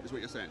Moses then, is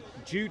what you're saying?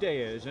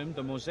 Judaism,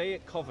 the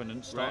Mosaic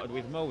covenant, started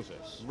with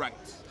Moses. Right.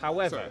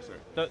 However,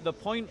 the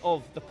point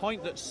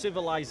that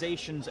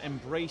civilizations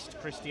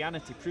embraced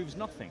Christianity proves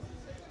nothing,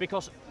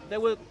 because there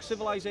were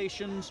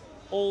civilizations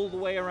all the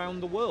way around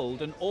the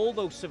world, and all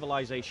those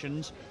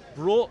civilizations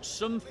brought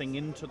something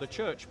into the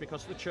church,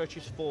 because the church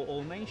is for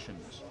all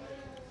nations.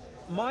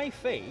 My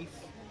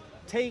faith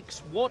takes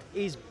what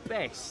is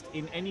best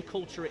in any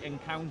culture it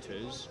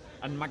encounters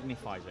and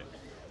magnifies it,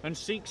 and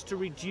seeks to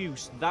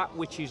reduce that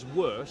which is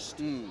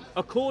worst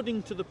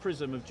according to the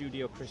prism of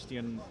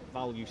Judeo-Christian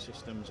value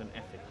systems and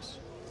ethics.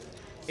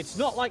 It's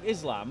not like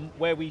Islam,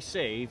 where we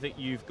say that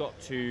you've got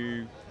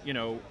to,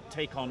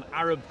 take on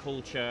Arab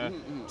culture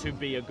to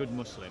be a good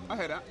Muslim. I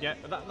hear that. Yeah,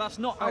 that's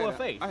not our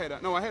faith. I hear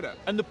that. No, I hear that.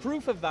 And the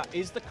proof of that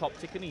is the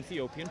Coptic and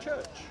Ethiopian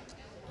church.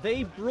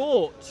 They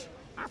brought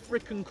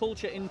African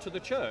culture into the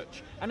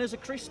church, and as a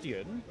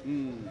Christian,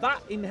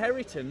 that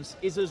inheritance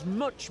is as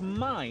much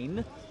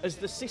mine as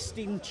the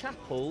Sistine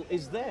Chapel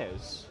is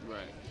theirs.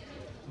 Right.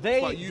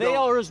 They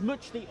are as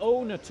much the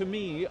owner to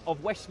me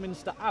of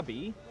Westminster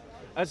Abbey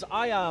as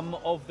I am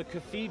of the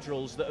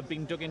cathedrals that have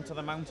been dug into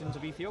the mountains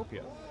of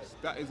Ethiopia.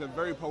 That is a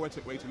very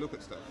poetic way to look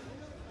at stuff,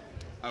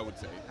 I would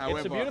say. However,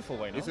 it's a beautiful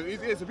way, no? It's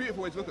a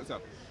beautiful way to look at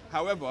stuff.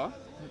 However,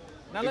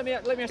 now let me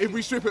ask you. If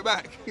we strip it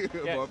back,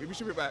 Bob, if we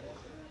strip it back,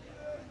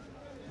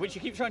 which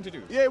you keep trying to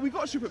do. Yeah, we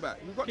got to strip it back.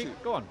 We've got to.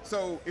 Go on.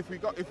 So if we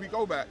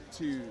go back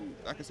to,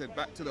 like I said,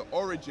 back to the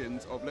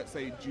origins of, let's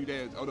say,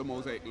 Judaism or the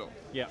Mosaic Law.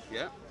 Yeah.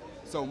 Yeah.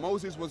 So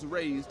Moses was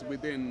raised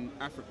within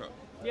Africa.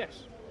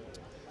 Yes.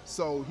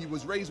 So he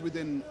was raised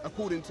within,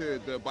 according to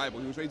the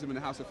Bible, he was raised in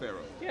the house of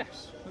Pharaoh.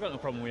 Yes. I've got no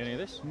problem with any of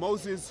this.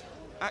 Moses,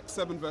 Acts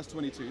 7 verse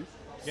 22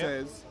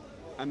 says,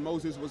 and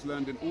Moses was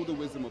learned in all the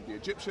wisdom of the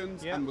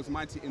Egyptians and was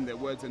mighty in their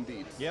words and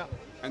deeds. Yeah.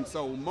 And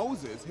so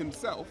Moses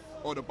himself,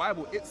 or the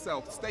Bible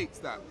itself, states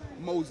that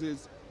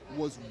Moses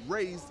was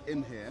raised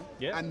in here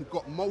and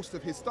got most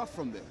of his stuff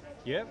from there.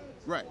 Yeah.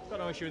 Right. Got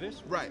no issue with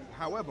this. Right.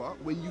 However,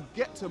 when you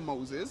get to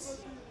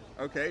Moses,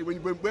 okay,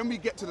 when we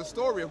get to the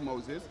story of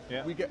Moses,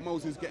 we get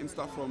Moses getting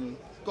stuff from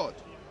God.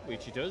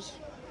 Which he does.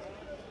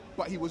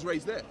 But he was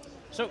raised there.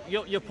 So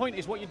your point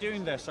is, what you're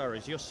doing there, Sarah,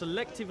 is you're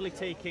selectively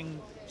taking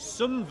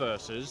some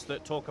verses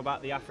that talk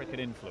about the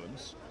African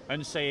influence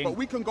and saying... But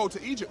we can go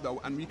to Egypt,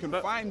 though, and we can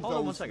find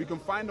those. We can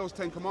find those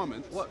 10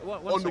 Commandments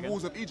on the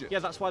walls of Egypt. Yeah,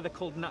 that's why they're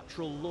called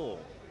natural law.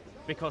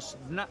 Because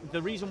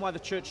the reason why the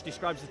church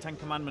describes the 10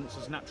 Commandments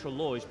as natural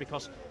law is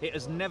because it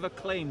has never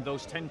claimed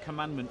those 10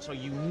 Commandments are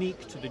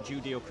unique to the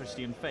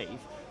Judeo-Christian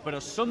faith, but are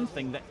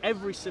something that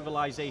every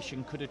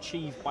civilization could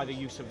achieve by the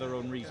use of their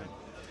own reason.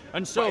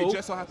 And so, but it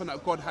just so happened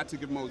that God had to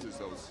give Moses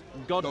those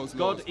laws.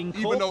 God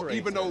incorporated,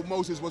 even though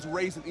Moses was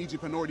raised in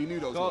Egypt and already knew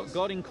those laws.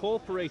 God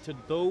incorporated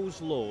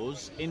those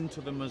laws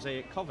into the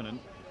Mosaic covenant.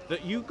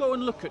 That you go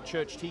and look at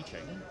church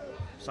teaching,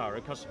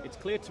 Sarah, because it's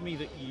clear to me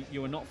that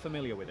you are not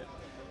familiar with it.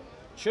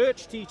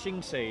 Church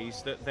teaching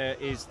says that there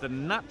is the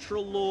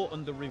natural law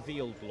and the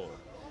revealed law.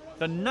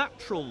 The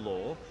natural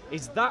law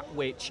is that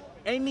which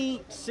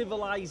any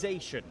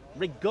civilization,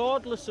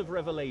 regardless of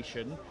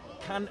revelation,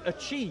 can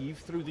achieve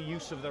through the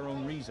use of their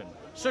own reason,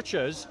 such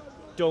as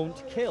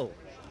don't kill,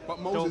 but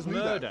Moses don't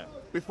knew murder.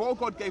 That. Before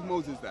God gave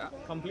Moses that,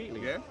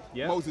 completely,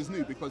 Moses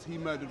knew, because he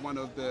murdered one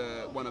of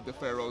the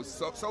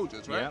Pharaoh's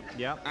soldiers, right?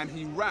 Yeah. And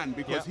he ran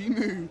because he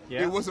knew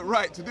it wasn't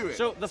right to do it.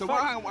 So let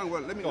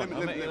me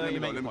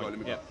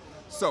go.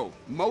 So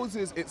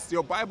Moses,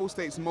 your Bible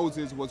states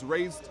Moses was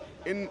raised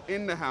in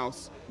the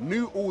house,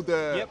 knew all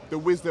the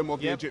wisdom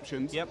of the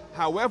Egyptians.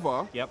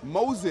 However,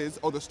 Moses,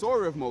 or the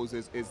story of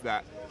Moses, is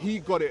that he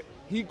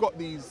got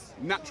these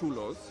natural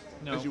laws.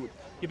 No, as you're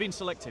being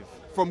selective.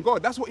 From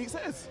God, that's what he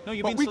says. No,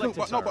 you're being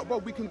selective.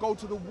 But we can go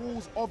to the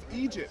walls of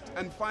Egypt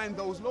and find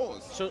those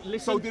laws. So listen.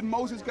 So did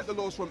Moses get the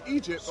laws from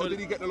Egypt, or did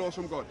he get the laws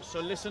from God?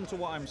 So listen to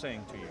what I'm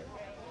saying to you.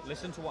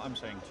 Listen to what I'm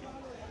saying to you.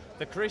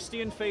 The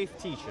Christian faith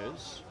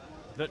teaches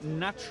that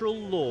natural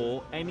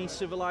law any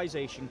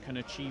civilization can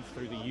achieve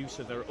through the use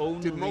of their own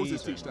Did reason.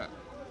 Moses teach that?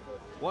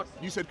 What?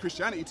 You said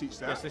Christianity teach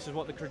that. Yes, this is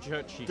what the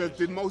church teaches.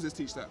 Did Moses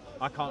teach that?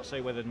 I can't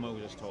say whether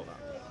Moses taught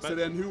that. But so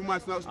then who am I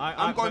to know?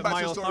 I'm going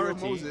back to the story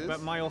of Moses.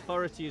 But my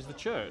authority is the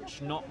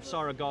church, not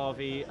Sarah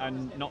Garvey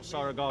and not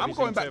Sarah Garvey's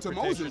I'm going back to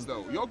Moses,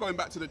 though. You're going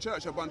back to the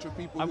church, a bunch of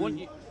people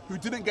who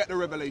didn't get the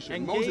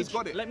revelation. Moses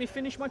got it. Let me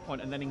finish my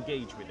point and then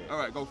engage with it. All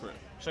right, go for it.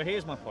 So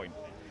here's my point.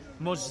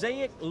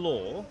 Mosaic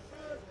law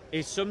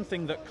is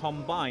something that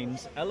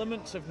combines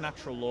elements of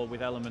natural law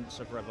with elements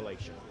of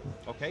revelation.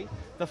 Okay?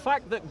 The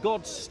fact that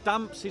God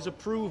stamps his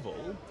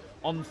approval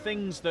on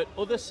things that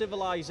other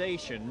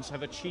civilizations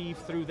have achieved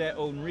through their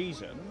own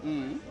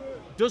reason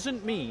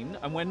doesn't mean,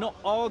 and we're not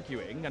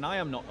arguing, and I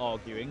am not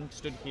arguing,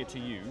 stood here to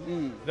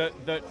you,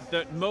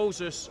 that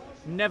Moses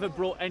never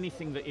brought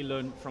anything that he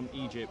learned from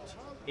Egypt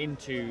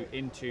into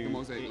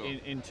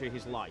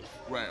his life.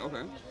 Right,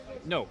 okay.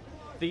 No.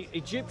 The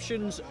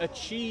Egyptians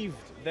achieved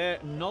their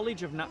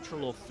knowledge of natural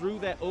law through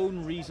their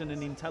own reason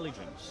and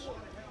intelligence.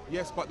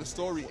 Yes, but the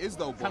story is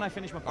though. Can I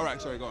finish my point? All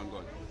right, sorry, go on.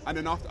 And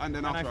then after,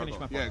 Can I finish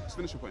my point? Yeah, just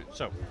finish your point.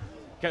 So,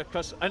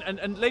 because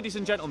and ladies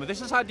and gentlemen, this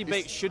is how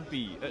debate should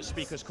be at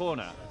Speaker's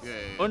Corner. Yeah.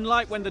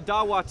 Unlike when the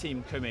Dawa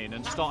team come in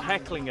and start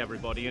heckling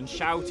everybody and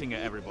shouting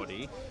at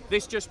everybody,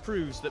 this just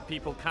proves that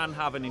people can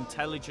have an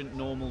intelligent,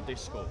 normal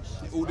discourse.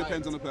 It all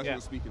depends on the person you're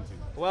speaking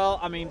to. Well,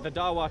 I mean, the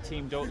Dawa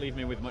team don't leave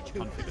me with much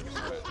confidence.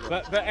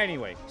 But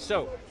anyway,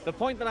 so the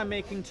point that I'm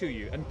making to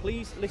you, and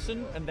please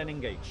listen and then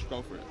engage.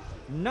 Go for it.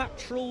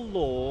 Natural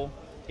law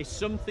is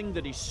something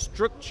that is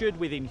structured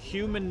within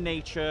human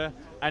nature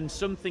and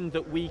something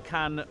that we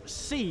can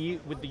see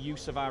with the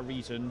use of our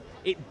reason.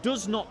 It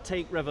does not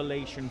take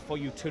revelation for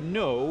you to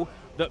know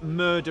that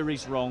murder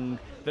is wrong,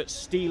 that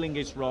stealing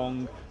is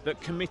wrong, that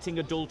committing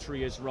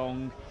adultery is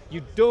wrong.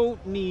 You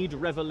don't need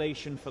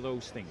revelation for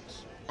those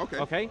things.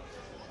 Okay?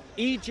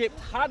 Egypt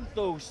had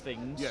those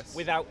things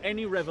without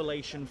any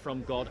revelation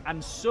from God,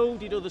 and so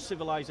did other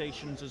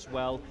civilizations as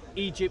well.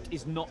 Egypt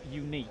is not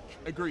unique.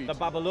 Agreed. The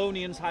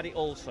Babylonians had it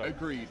also.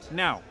 Agreed.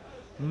 Now,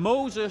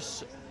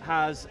 Moses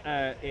has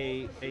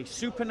a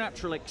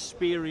supernatural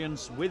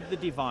experience with the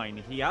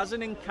divine. He has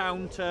an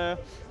encounter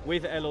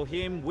with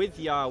Elohim, with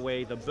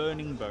Yahweh, the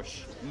burning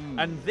bush,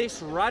 and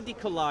this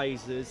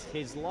radicalizes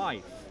his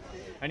life,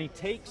 and he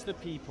takes the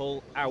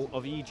people out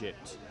of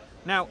Egypt.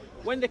 Now,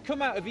 when they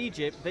come out of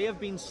Egypt, they have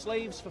been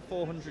slaves for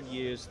 400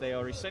 years. They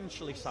are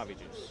essentially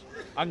savages.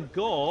 And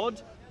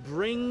God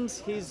brings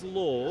his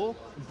law,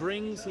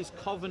 brings his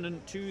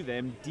covenant to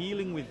them,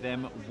 dealing with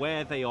them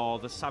where they are,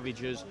 the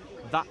savages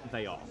that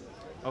they are.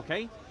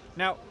 Okay?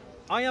 Now,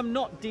 I am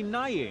not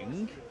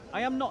denying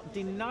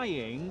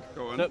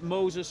that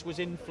Moses was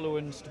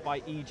influenced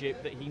by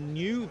Egypt, that he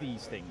knew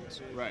these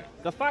things. Right.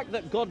 The fact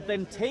that God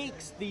then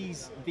takes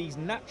these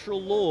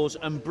natural laws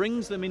and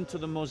brings them into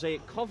the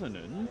Mosaic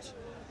covenant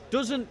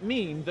doesn't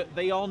mean that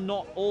they are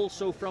not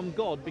also from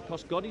God,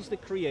 because God is the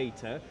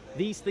creator.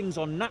 These things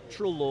are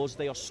natural laws.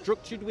 They are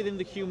structured within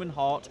the human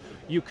heart.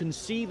 You can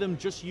see them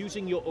just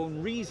using your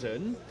own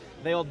reason.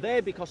 They are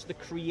there because the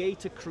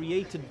creator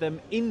created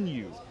them in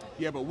you.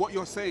 Yeah, but what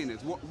you're saying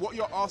is, what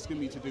you're asking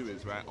me to do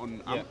is, right,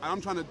 I'm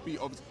trying to be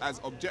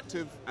as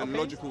objective and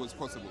logical as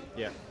possible.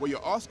 Yeah. What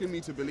you're asking me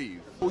to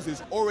believe,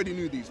 Moses already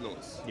knew these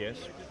laws. Yes.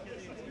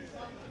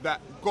 That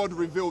God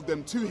revealed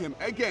them to him,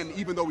 again,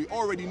 even though we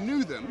already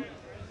knew them,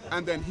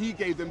 and then he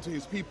gave them to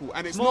his people.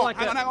 And it's more not like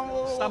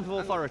a stamp of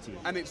authority.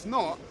 And it's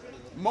not,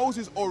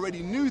 Moses already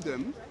knew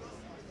them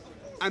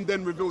and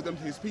then revealed them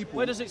to his people.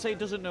 Where does it say he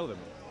doesn't know them?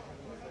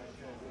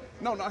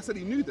 No, I said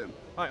he knew them.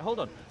 All right, hold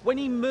on. When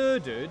he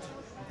murdered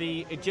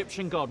the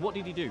Egyptian god, what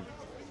did he do?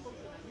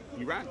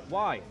 He ran.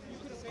 Why?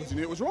 Because he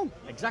knew it was wrong.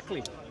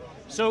 Exactly.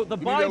 So the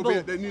Bible.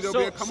 They knew there'll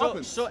be a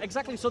comeuppance. So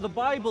exactly. So the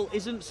Bible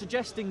isn't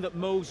suggesting that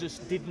Moses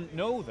didn't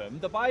know them.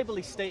 The Bible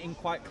is stating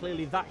quite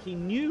clearly that he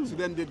knew. So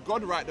then, did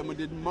God write them, or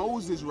did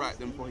Moses write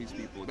them for his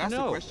people? That's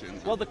the question.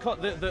 Well,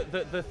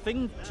 the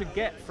thing to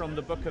get from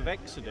the Book of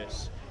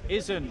Exodus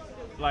isn't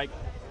like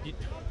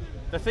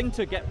the thing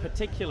to get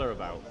particular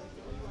about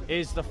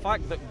is the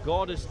fact that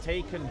God has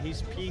taken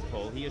his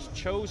people, he has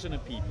chosen a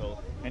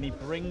people, and he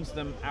brings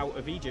them out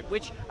of Egypt,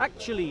 which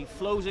actually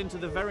flows into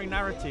the very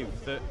narrative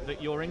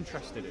that you're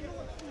interested in,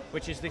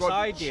 which is this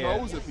idea. God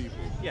chose a people?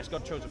 Yes,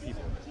 God chose a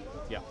people.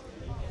 Yeah.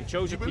 He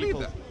chose a people. Do you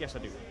believe that? Yes, I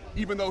do.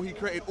 Even though he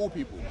created all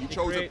people, he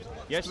chose a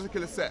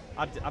particular set?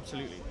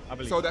 Absolutely, I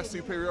believe. So that's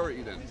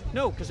superiority then?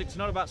 No, because it's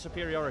not about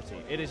superiority.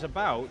 It is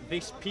about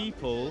this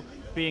people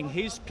being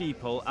his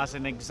people as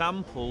an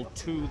example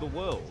to the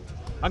world.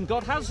 And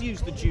God has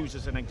used the Jews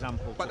as an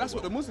example. But that's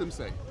what the Muslims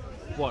say.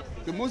 What?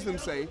 The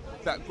Muslims say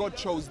that God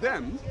chose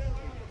them,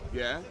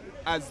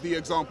 as the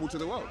example to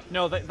the world.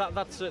 No,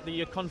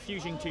 you're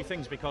confusing two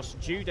things, because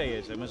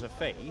Judaism as a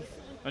faith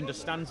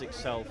understands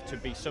itself to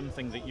be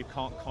something that you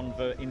can't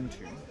convert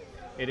into.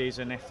 It is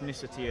an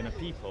ethnicity and a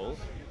people.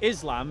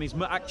 Islam is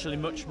actually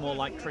much more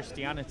like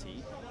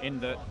Christianity in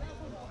that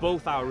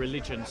both our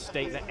religions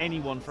state that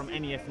anyone from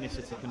any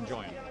ethnicity can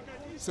join.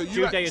 So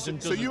you Judaism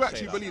doesn't so you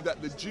actually say believe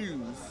that the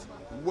Jews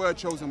were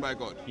chosen by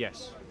God?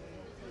 Yes.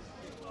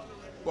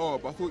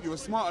 Bob, I thought you were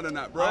smarter than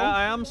that, bro.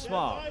 I am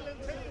smart.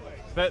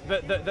 But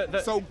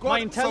my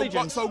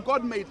intelligence. So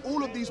God made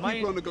all of these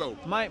people on the globe.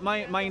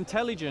 My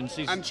intelligence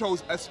is. And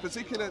chose a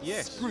particular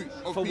group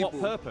of for people. For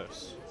what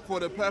purpose? For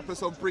the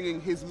purpose of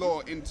bringing His law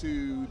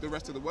into the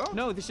rest of the world.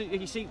 No, this is.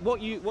 You see,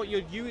 what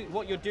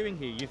you're doing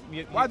here.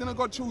 Why didn't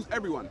God choose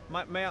everyone?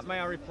 May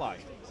I reply?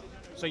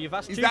 So you've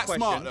asked two that questions.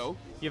 Smart, though?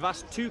 You've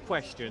asked two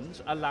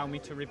questions. Allow me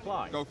to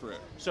reply. Go for it.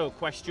 So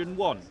question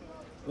one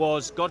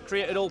was, God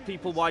created all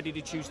people. Why did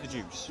He choose the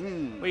Jews?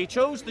 Well, He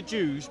chose the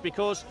Jews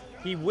because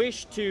He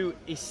wished to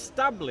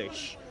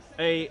establish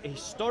a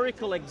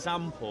historical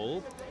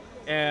example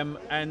and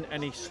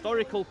an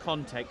historical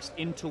context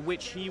into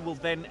which He will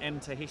then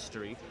enter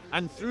history,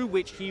 and through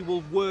which He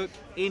will work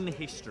in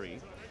history.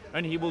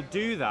 And He will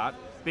do that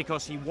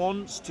because He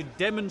wants to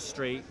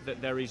demonstrate that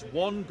there is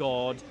one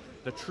God,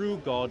 the true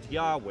God,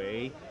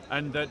 Yahweh,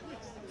 and that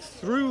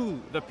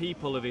through the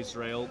people of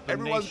Israel, the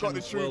everyone's nations got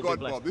the true will God, be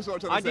blessed. Bob. This is what I'm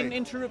trying to say. I didn't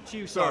interrupt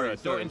you, Sarah.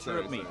 Don't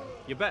interrupt me. Sorry.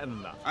 You're better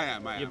than that. I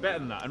am. You're better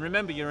than that. And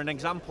remember, you're an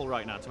example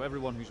right now to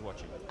everyone who's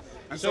watching.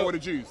 And so are the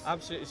Jews.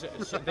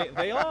 Absolutely. So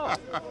they are.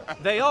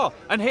 They are.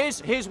 And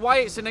here's why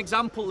it's an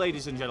example,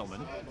 ladies and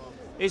gentlemen,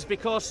 is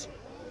because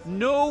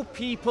no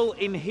people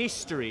in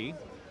history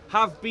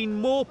have been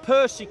more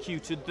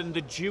persecuted than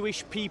the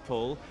Jewish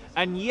people,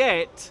 and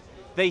yet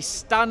they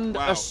stand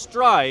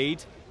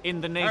astride in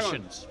the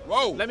nations.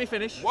 Whoa. Let me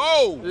finish.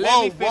 Whoa.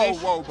 Let me finish.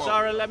 Whoa.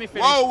 Sarah, let me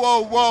finish.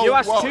 Whoa. You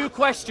asked two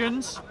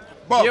questions.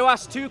 Bob, you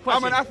asked two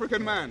questions. I'm an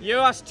African man. You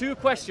asked two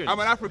questions. I'm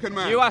an African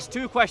man. You asked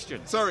two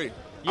questions. Sorry.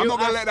 I'm not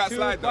going to let that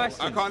slide, though. I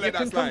can't let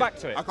that slide. You can come back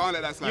to it. I can't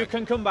let that slide. You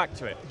can come back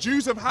to it.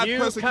 Jews have had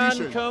persecution.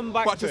 You can come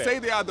back but to to say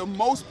they are the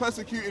most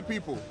persecuted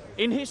people.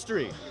 In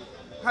history.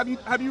 Have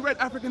you read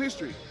African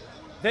history?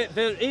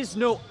 There is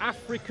no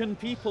African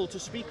people to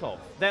speak of.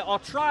 There are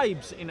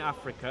tribes in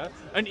Africa,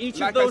 and each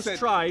like of those I said,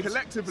 tribes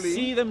collectively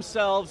see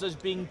themselves as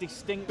being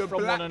distinct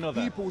from one another. The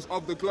black peoples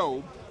of the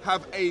globe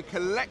have a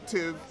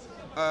collective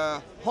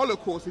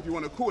Holocaust, if you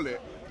want to call it,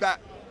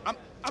 that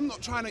I'm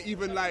not trying to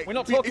even like... We're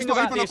not talking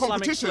about the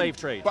Islamic slave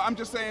trade. But I'm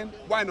just saying,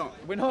 why not?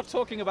 We're not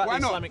talking about the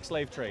Islamic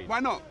slave trade.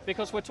 Why not?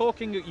 Because we're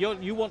talking,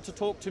 you want to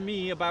talk to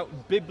me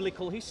about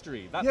biblical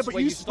history. That's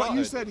where you started. But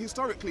you said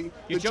historically,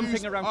 You're the jumping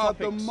Jews around are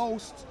topics. the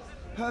most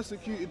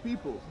persecuted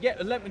people. Yeah,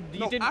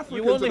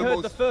 you only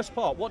heard the first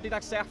part. What did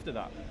I say after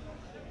that?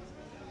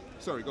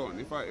 Sorry, go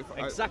on.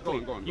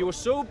 Exactly. Go on. You were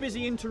so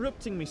busy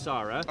interrupting me,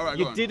 Sarah, right,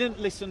 you didn't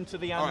listen to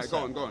the answer.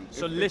 All right, go on.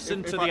 So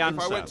listen to the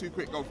answer. If I went too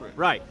quick, go for it.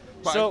 Right.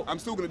 But so I'm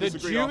still going to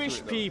disagree the after Jewish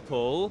it, though.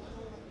 people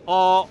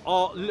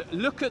are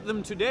look at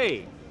them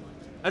today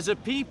as a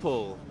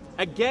people.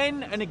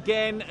 Again and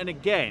again and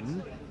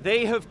again,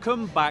 they have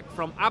come back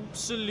from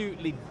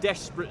absolutely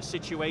desperate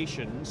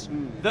situations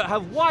that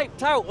have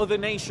wiped out other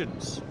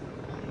nations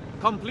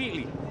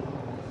completely.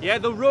 Yeah,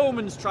 the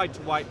Romans tried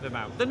to wipe them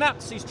out. The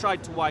Nazis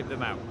tried to wipe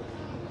them out.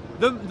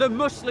 The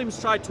Muslims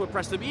tried to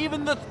oppress them.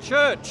 Even the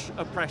church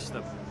oppressed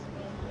them.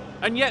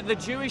 And yet the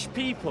Jewish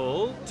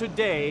people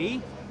today,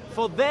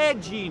 for their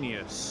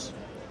genius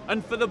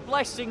and for the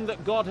blessing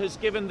that God has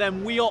given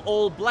them, we are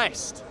all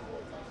blessed.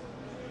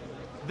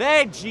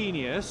 Their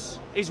genius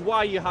is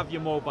why you have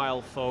your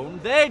mobile phone.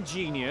 Their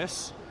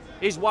genius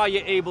is why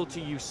you're able to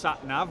use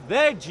sat-nav.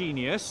 Their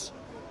genius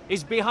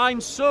is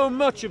behind so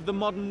much of the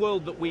modern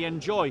world that we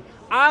enjoy,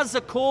 as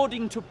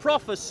according to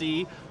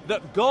prophecy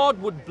that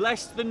God would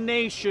bless the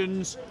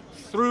nations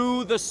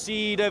through the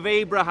seed of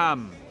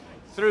Abraham,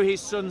 through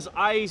his sons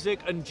Isaac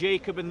and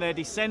Jacob and their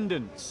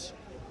descendants.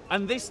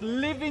 And this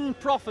living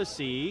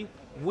prophecy,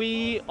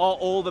 we are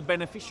all the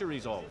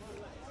beneficiaries of.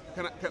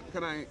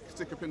 Can I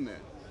stick a pin there?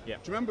 Yeah.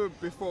 Do you remember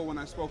before when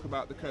I spoke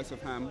about the curse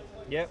of Ham?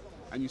 Yeah.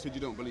 And you said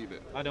you don't believe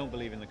it? I don't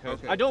believe in the curse.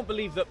 Okay. I don't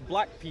believe that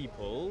black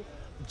people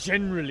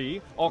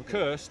generally are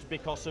cursed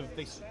because of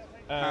this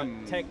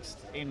text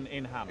in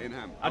Ham. In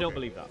Ham. I don't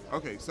believe that.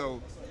 Okay,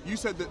 so you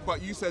said that,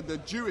 but you said the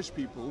Jewish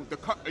people,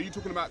 are you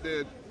talking about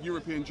the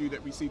European Jew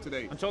that we see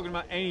today? I'm talking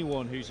about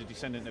anyone who's a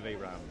descendant of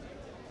Abraham.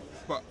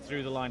 But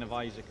through the line of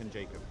Isaac and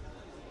Jacob.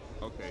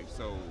 Okay,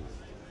 so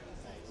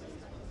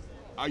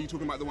are you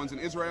talking about the ones in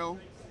Israel?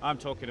 I'm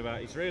talking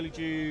about Israeli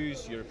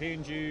Jews,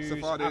 European Jews,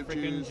 Sephardic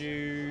African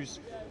Jews.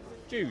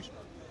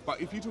 But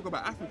if you talk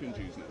about African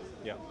Jews now,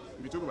 yeah.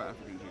 If you talk about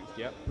African Jews,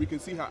 yeah, we can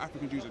see how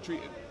African Jews are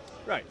treated.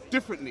 Right.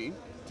 Differently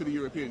to the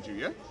European Jew,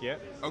 yeah? Yeah.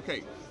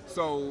 Okay,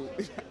 so,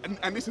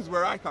 and this is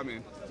where I come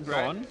in, right?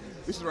 Go on.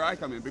 This is where I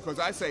come in, because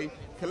I say,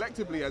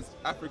 collectively as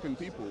African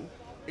people,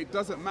 it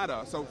doesn't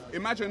matter. So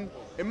imagine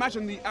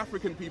the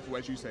African people,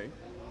 as you say,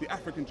 the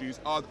African Jews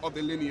are of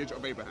the lineage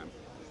of Abraham.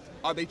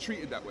 Are they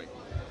treated that way?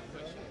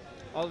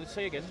 I'll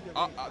say again.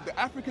 The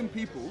African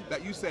people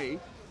that you say,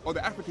 or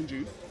the African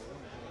Jews,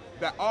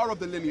 that are of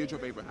the lineage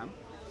of Abraham,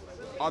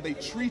 are they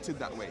treated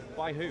that way?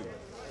 By who?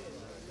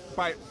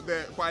 By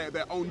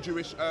their own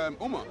Jewish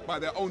ummah, by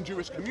their own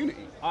Jewish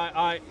community.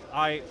 I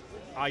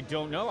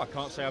don't know. I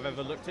can't say I've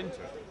ever looked into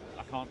it.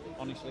 I can't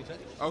honestly say.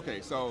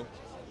 Okay, so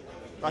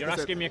you're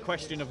asking me a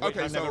question of which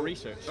I've never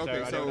researched. Okay,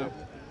 so I don't know.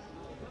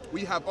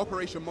 We have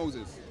Operation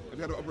Moses. Have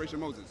you heard of Operation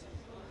Moses?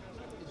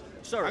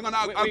 Sorry, hang on,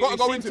 I've got to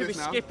go into this this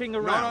now. Skipping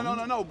around.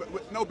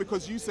 No,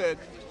 because you said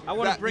I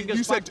want to bring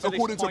us back to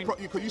this point.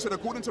 You said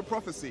according to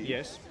prophecy.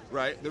 Yes.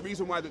 Right. The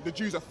reason why the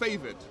Jews are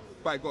favoured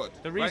by God.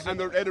 The reason,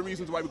 right? And they're the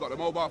reasons why we got the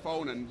mobile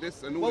phone and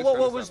this and all this.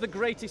 What was the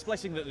greatest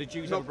blessing that the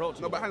Jews ever brought to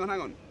us? No, but hang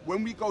on.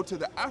 When we go to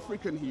the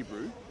African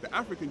Hebrew, the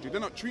African Jew, they're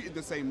not treated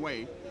the same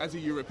way as a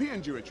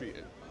European Jew are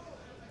treated.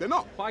 They're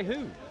not. By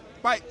who?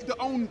 By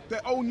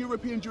their own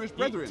European Jewish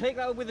brethren. Take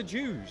that up with the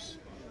Jews.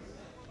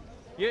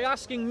 You're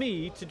asking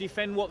me to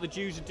defend what the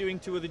Jews are doing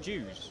to other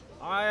Jews.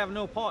 I have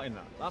no part in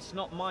that. That's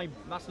not my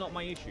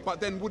issue. But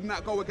then wouldn't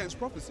that go against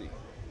prophecy?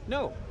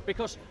 No,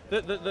 because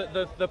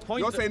the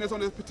point you're saying there's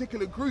only a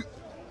particular group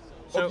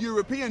of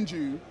European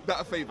Jew that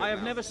are favoured. I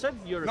have never said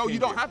European. No, you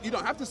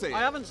don't have to say it. I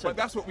haven't said. But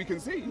that's what we can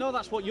see. No,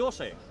 that's what you're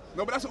saying.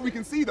 No, but that's what we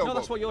can see, though. No,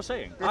 that's what you're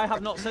saying. I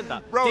have not said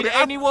that. Bro, did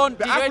anyone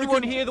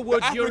hear the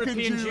word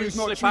European Jew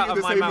slip out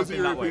of my mouth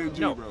in that way?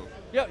 No. Bro.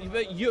 Yeah,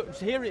 but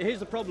here's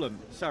the problem,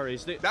 Sarah,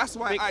 is that... That's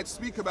why I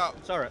speak about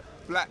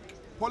black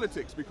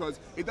politics, because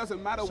it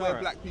doesn't matter where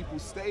black people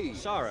stay.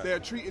 They're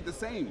treated the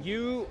same.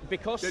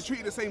 They're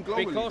treated the same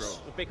globally,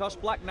 because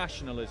black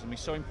nationalism is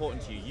so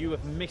important to you, you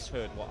have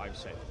misheard what I've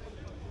said.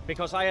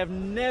 Because I have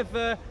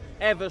never,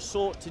 ever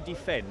sought to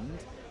defend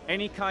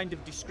any kind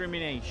of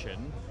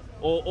discrimination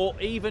or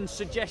even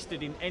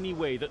suggested in any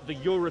way that the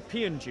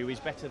European Jew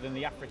is better than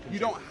the African Jew. You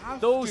don't have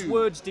Those to.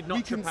 words did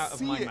not trip out of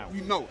my mouth.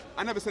 No,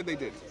 I never said they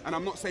did, and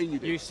I'm not saying you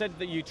did. You said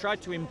that you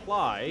tried to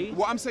imply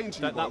what I'm saying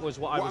to you, that was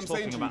what I was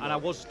talking about, and I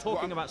was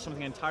talking about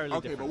something entirely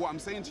different. Okay, but what I'm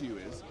saying to you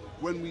is,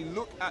 when we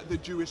look at the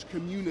Jewish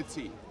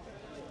community,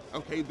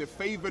 okay, the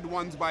favoured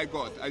ones by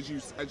God, as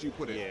you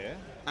put it,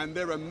 and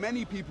there are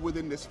many people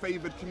within this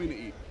favoured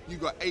community. You've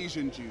got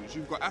Asian Jews,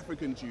 you've got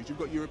African Jews, you've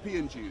got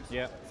European Jews.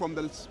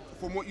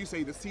 From what you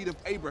say, the seed of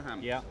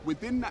Abraham.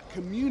 Within that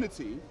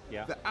community,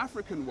 the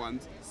African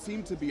ones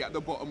seem to be at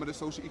the bottom of the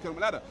socio-economic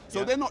ladder.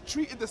 So they're not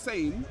treated the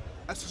same.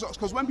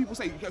 Because when people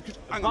say,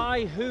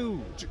 by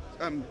who?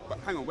 But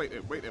hang on, wait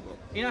there, bro.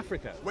 In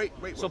Africa. Wait.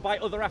 So by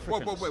other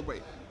Africans.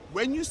 Wait.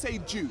 When you say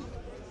Jew,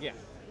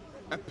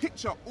 a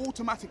picture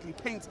automatically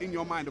paints in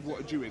your mind of what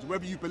a Jew is,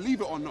 whether you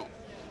believe it or not.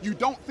 You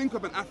don't think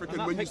of an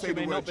African when you say the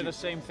word Jew. That may not be the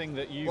same thing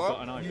that you've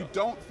got and I've got. You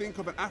don't think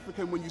of an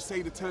African when you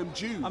say the term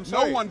Jew. I'm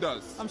sorry. No one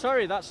does. I'm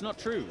sorry, that's not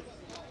true.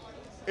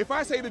 If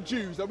I say the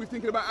Jews, they'll be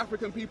thinking about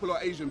African people or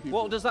Asian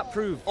people. What does that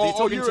prove? Or You're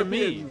talking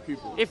European to me.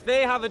 People. If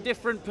they have a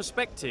different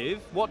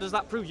perspective, what does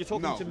that prove? You're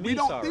talking to me, we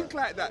don't Sarah. think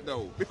like that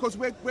though, because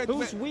we're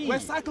we?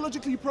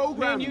 psychologically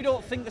programmed. Man, you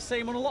don't think the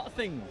same on a lot of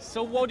things.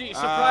 So what did it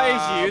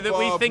surprise you that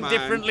we think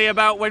differently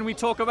about when we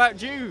talk about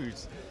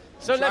Jews?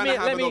 So let me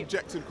have an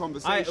objective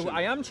conversation.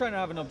 I am trying to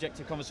have an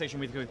objective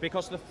conversation with you,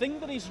 because the thing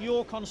that is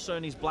your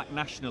concern is black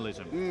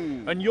nationalism,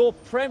 and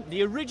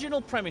the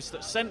original premise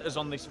that sent us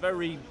on this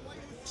very.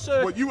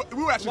 Well, we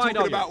were actually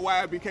talking about why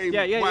I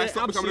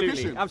stopped becoming a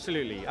Christian.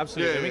 Absolutely. And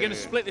we're going to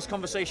split this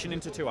conversation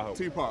into two, I hope.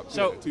 Two parts.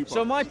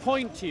 So my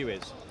point to you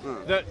is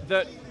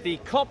that the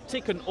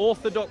Coptic and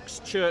Orthodox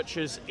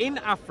churches in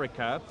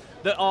Africa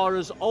that are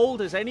as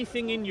old as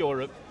anything in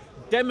Europe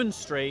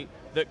demonstrate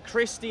that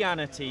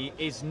Christianity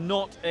is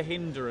not a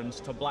hindrance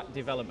to black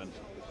development.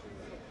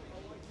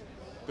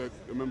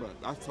 Remember,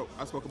 I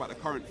spoke about the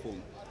current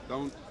form.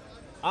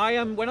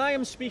 When I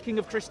am speaking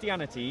of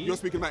Christianity, you're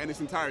speaking about in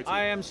its entirety.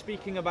 I am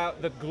speaking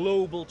about the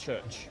global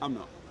church. I'm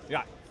not.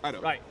 Right. I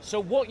don't. Right.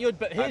 So what you're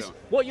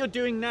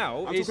doing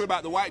now I'm talking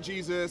about the white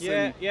Jesus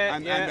and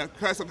the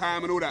curse of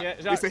Ham and all that.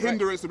 It's a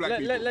hindrance to black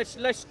people.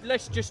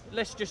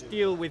 Let's just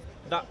deal with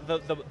that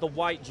the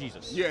white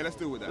Jesus. Yeah, let's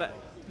deal with that.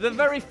 The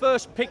very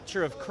first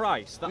picture of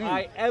Christ that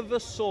I ever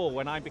saw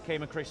when I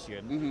became a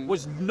Christian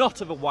was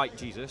not of a white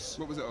Jesus.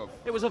 What was it of?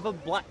 It was of a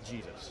black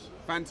Jesus.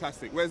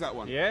 Fantastic. Where's that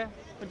one? Yeah.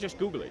 Just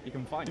Google it. You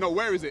can find it. No,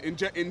 where is it in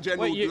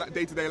general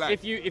day-to-day life?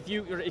 If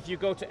you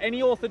go to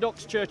any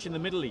Orthodox church in the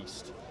Middle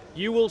East,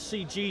 you will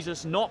see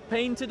Jesus not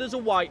painted as a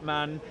white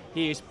man.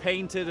 He is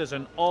painted as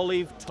an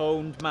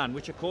olive-toned man,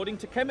 which according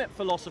to Kemet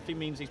philosophy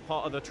means he's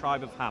part of the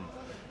tribe of Ham.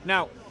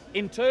 Now,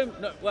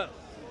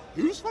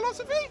 whose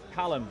philosophy?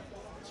 Callum.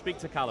 Speak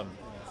to Callum.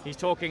 He's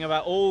talking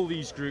about all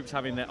these groups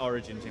having their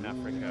origins in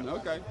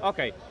Africa.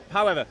 Okay.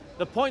 However,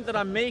 the point that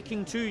I'm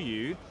making to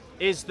you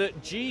is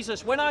that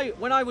Jesus, when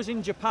I was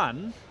in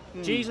Japan,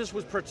 Jesus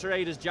was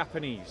portrayed as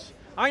Japanese.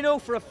 I know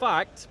for a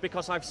fact,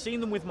 because I've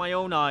seen them with my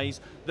own eyes,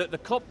 that the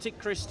Coptic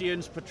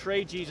Christians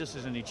portray Jesus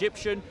as an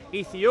Egyptian,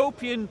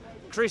 Ethiopian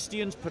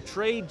Christians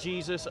portrayed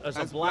Jesus as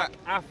a black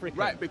African.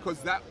 Right, because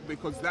that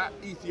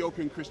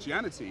Ethiopian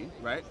Christianity,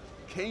 right,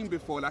 came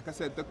before, like I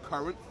said, the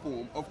current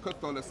form of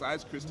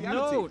Catholicized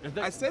Christianity.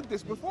 No, I said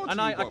this before to and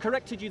you, I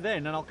corrected you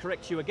then, and I'll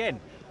correct you again.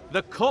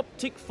 The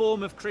Coptic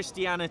form of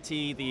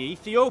Christianity, the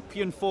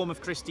Ethiopian form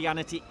of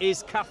Christianity,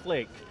 is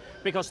Catholic.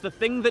 Because the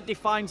thing that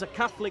defines a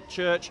Catholic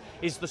church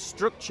is the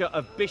structure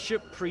of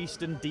bishop,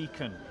 priest, and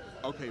deacon.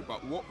 Okay, but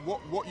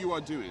what you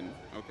are doing,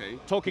 okay?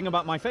 Talking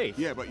about my faith.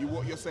 Yeah, but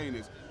what you're saying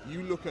is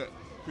you look at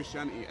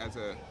Christianity as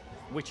a...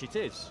 Which it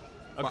is.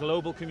 A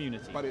global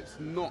community. But it's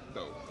not,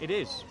 though. It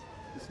is.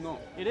 It's not.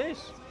 It is.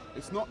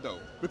 It's not, though.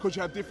 Because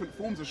you have different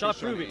forms of Shall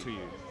Christianity. I prove it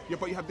to you? Yeah,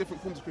 but you have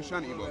different forms of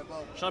Christianity, bro.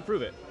 Shall I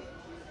prove it?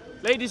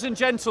 Ladies and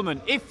gentlemen,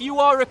 if you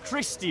are a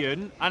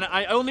Christian, and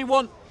I only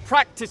want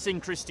practicing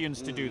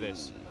Christians to do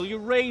this, will you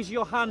raise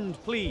your hand,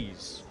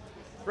 please?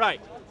 Right.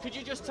 Could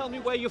you just tell me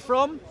where you're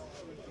from?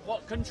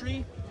 What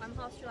country? I'm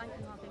half Sri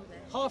Lankan, half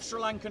English. Half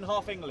Sri Lankan,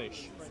 half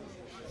English.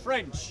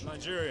 French.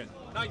 Nigerian.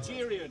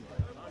 Nigerian.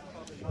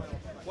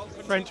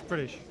 French,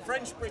 British.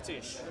 French,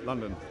 British.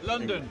 London.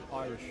 London.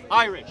 Irish.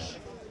 Irish.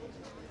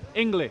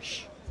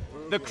 English.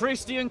 The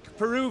Christian,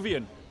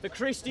 Peruvian. The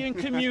Christian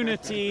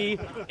community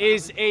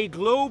is a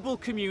global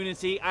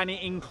community, and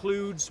it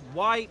includes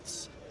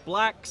whites,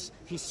 blacks,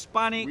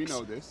 Hispanics, We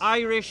know this.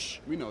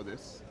 Irish. We know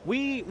this.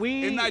 We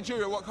In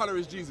Nigeria, what color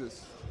is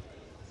Jesus?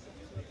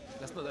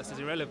 That's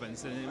irrelevant.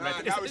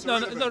 It's Now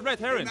no, red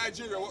herring. In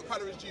Nigeria, what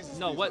color is Jesus?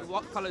 No, please?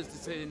 what colour does it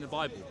say in the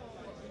Bible?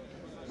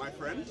 My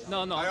friend?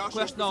 No, I asked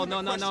you a question, no.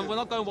 specific question. We're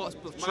not going what's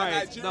My portrayed.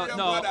 Nigerian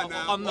No, brother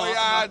now. I'm not. Oh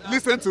yeah,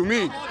 listen to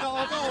me.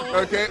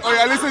 Okay. Oh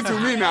yeah, listen to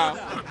me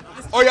now.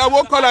 Oh yeah,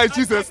 what color is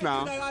Jesus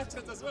now?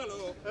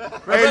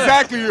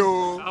 Exactly,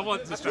 yo. I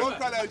want to What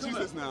color is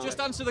Jesus now? just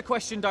answer the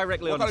question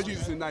directly. What color is honestly.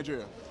 Jesus in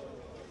Nigeria?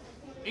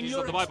 In He's your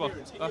not the Bible.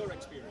 experience, in your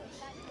experience,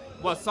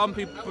 Well, some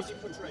people. how is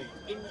it portrayed?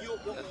 In your,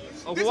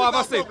 what This What have I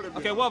is our seen? problem,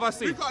 Okay, yo. what have I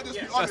We seen? can't just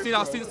be I've honest,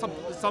 seen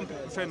bro. some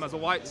people portray him as a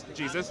white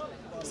Jesus,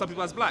 some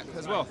people as black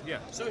as well. Yeah.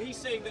 so he's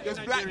saying that There's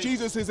in black Nigeria-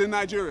 Jesus in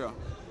Nigeria.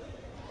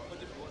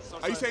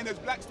 Are you saying there's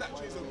black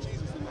statues of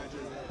Jesus in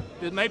Nigeria?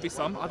 There may be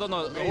some. I don't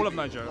know all of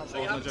Nigeria. So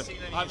you haven't seen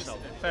any I haven't yourself?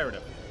 seen it. Fair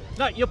enough.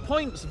 No, your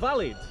point's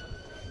valid.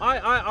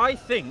 I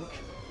think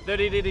that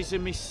it is a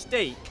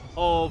mistake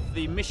of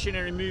the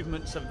missionary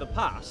movements of the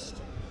past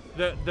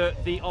that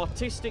the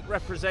artistic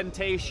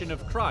representation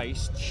of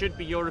Christ should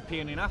be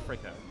European in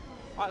Africa.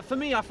 For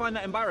me, I find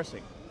that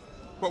embarrassing.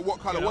 But what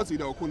color You know? was he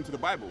though, according to the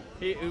Bible?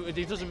 He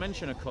doesn't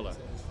mention a colour.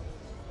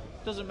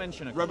 Doesn't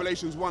mention a colour.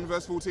 Revelations 1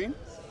 verse 14?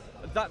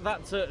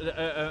 That's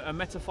a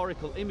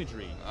metaphorical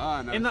imagery.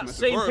 Ah, no, In it's that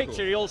same metaphorical.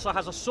 picture, he also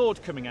has a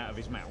sword coming out of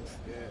his mouth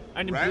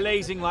and Right.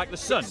 blazing like the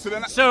sun. So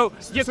then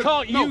You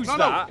can't use that.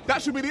 No,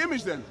 that should be the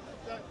image then.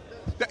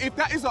 If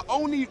that is the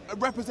only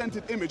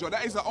represented image, or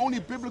that is the only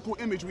biblical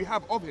image we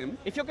have of him.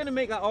 If you're going to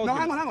make that No,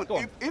 argument, hang go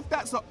on. If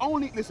that's the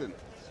only, listen.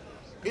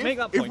 Make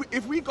that point.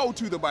 If we go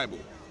to the Bible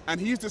and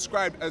he's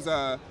described as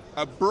a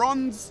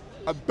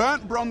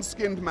burnt bronze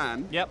skinned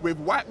man Yep. with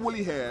white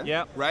woolly hair,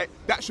 Yep. right?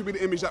 That should be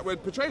the image that we're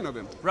portraying of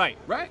him. Right.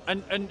 Right?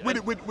 And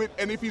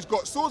If he's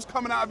got swords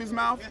coming out of his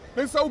mouth,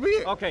 then so be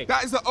it. Okay.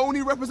 That is the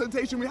only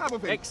representation we have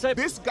of him. Except-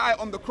 this guy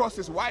on the cross,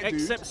 this white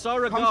except dude,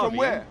 Sarah comes Garvey, from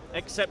where?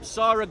 except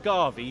Sarah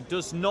Garvey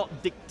does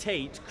not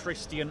dictate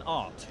Christian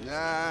art.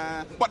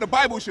 Nah, but the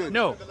Bible should.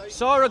 No,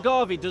 Sarah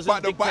Garvey doesn't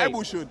But the dictate.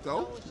 Bible should,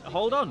 though.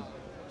 Hold on.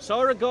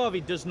 Sarah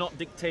Garvey does not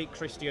dictate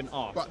Christian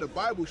art. But the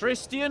Bible should.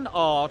 Christian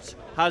art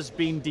has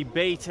been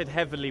debated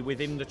heavily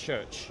within the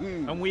church,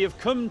 and we have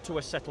come to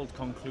a settled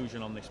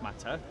conclusion on this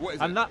matter. What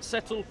is and it? that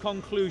settled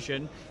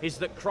conclusion is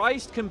that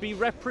Christ can be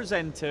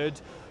represented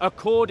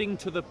according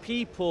to the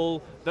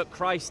people that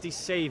Christ is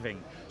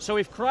saving. So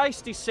if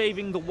Christ is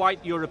saving the white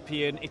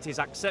European, it is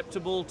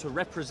acceptable to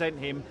represent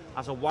him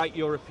as a white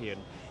European.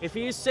 If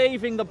he is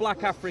saving the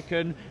black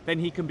African, then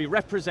he can be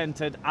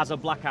represented as a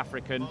black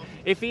African.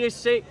 If he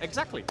is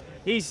exactly,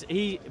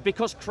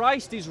 because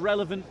Christ is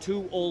relevant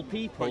to all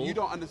people. But you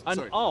don't understand.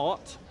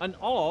 An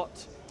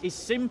art is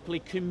simply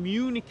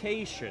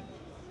communication.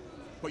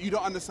 But you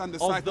don't understand the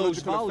Of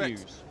psychological those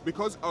values. effects.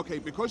 Because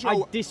I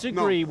you're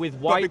disagree with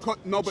white because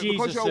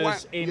you're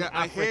white in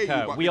I hear Africa.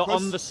 you, but We are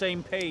because- on the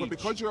same page. But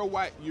because you're a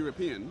white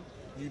European,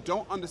 you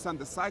don't understand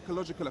the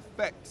psychological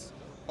effects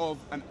of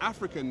an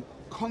African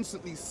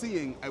constantly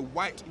seeing a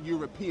white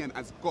European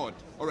as God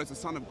or as the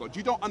Son of God.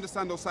 You don't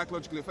understand those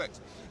psychological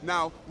effects.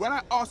 Now, when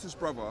I asked this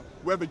brother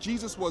whether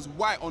Jesus was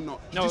white or not,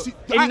 did No, you see,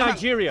 in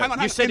Nigeria.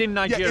 You said in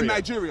Nigeria. Yeah, in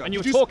Nigeria. And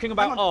you Did were talking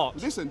about hang on, art.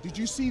 Listen, did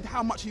you see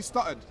how much he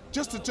stuttered?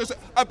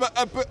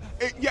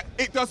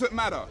 It doesn't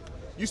matter.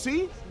 You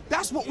see?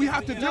 That's what we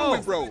have to deal No.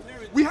 with, bro.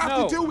 We have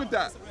No. to deal with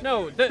that.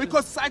 No,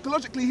 because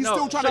psychologically he's No,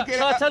 still trying to get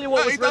shall I tell you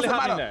what was it really doesn't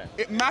happening matter.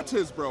 there? It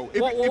matters, bro. What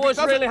If it was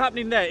doesn't- really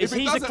happening there is if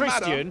it he's a doesn't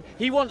matter- Christian,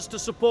 he wants to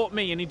support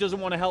me and he doesn't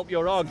want to help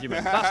your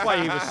argument. That's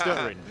why he was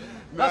stuttering.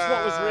 That's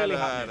what was really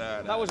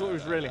happening. That was what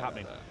was really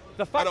happening.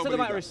 The fact don't of the believe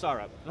matter that. is,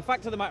 Sarah, the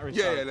fact of the matter is,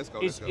 Yeah, Sarah, yeah, let's go,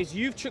 is, let's go. is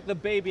you've chucked the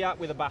baby out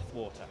with the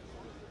bathwater.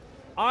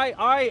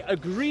 I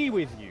agree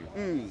with you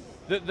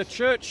that the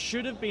church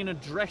should have been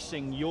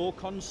addressing your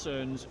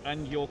concerns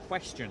and your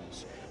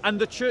questions. And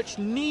the church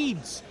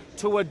needs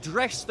to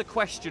address the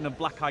question of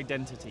black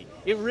identity.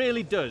 It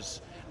really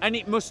does. And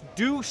it must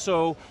do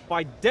so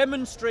by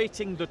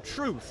demonstrating the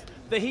truth,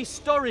 the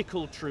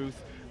historical truth,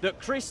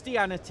 that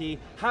Christianity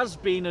has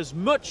been as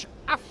much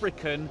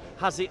African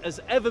as it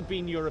has ever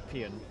been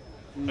European.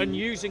 And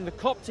using the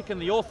Coptic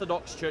and the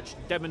Orthodox Church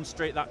to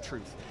demonstrate that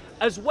truth.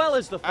 As well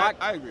as the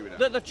fact I agree with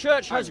that the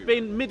church has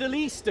been Middle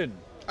Eastern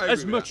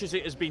as much as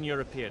it has been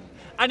European.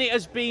 And it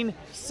has been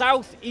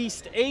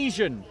Southeast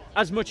Asian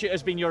as much as it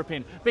has been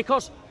European.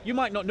 Because, you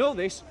might not know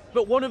this,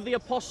 but one of the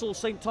apostles,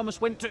 St.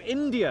 Thomas, went to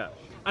India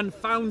and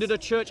founded a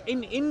church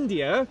in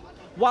India,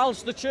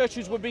 whilst the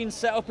churches were being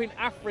set up in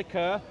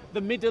Africa, the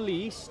Middle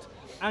East,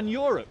 and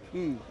Europe.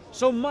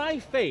 So my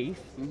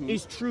faith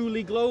is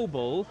truly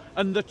global,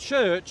 and the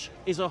church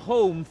is a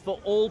home for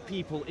all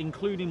people,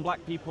 including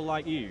black people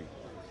like you.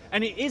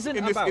 And it isn't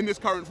in this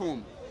current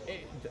form.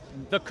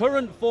 The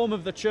current form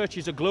of the church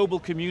is a global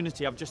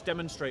community. I've just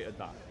demonstrated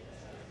that.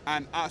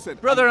 And I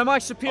said, brother, am I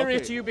superior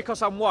to you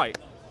because I'm white?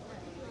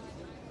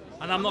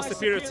 And I'm not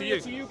superior to you. Am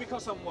I superior to you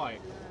because I'm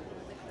white?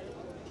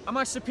 Am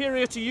I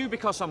superior to you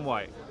because I'm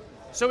white?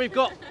 So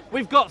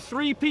we've got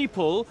three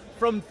people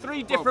from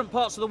three different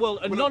parts of the world,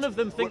 and none of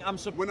them think I'm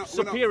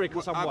superior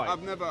because I'm white.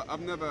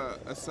 I've never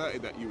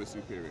asserted that you were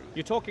superior.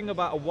 You're talking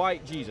about a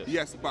white Jesus.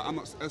 Yes, but I'm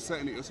not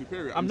asserting that you're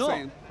superior. I'm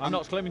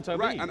not claiming to be.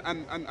 Right, and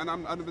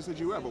I never said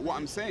you were. But what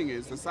I'm saying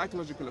is the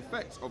psychological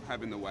effects of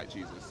having the white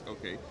Jesus.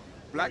 Okay,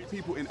 black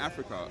people in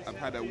Africa have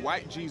had a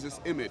white Jesus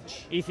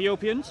image.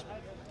 Ethiopians.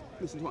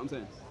 Listen to what I'm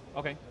saying.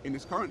 Okay. In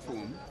its current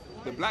form,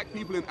 the black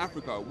people in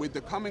Africa, with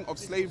the coming of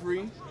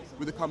slavery,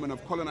 with the coming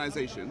of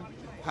colonization,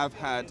 have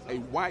had a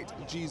white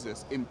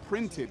Jesus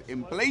imprinted,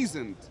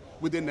 emblazoned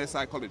within their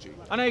psychology.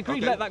 And I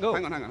agree, let that go.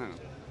 Hang on.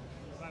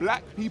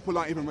 Black people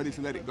aren't even ready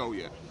to let it go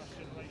yet.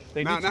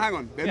 Now hang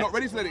on, they're not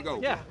ready to let it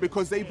go. Yeah.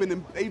 Because they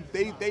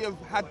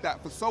have had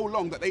that for so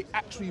long that they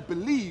actually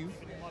believe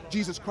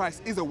Jesus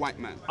Christ is a white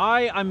man.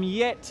 I am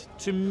yet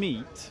to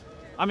meet,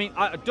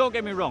 don't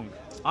get me wrong,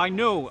 I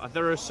know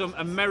there are some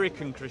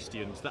American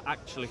Christians that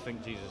actually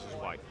think Jesus is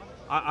white.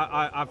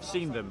 I've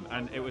seen them,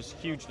 and it was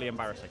hugely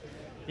embarrassing.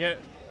 Yeah.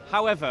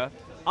 However,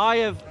 I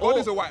have... Or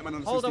there's a white man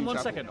on the Hold on one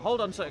second,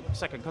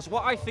 because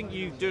what I think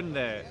you've done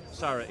there,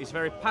 Sarah, is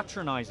very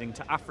patronising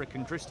to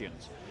African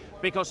Christians.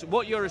 Because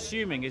what you're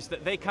assuming is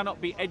that they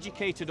cannot be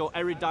educated or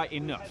erudite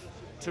enough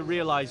to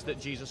realise that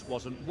Jesus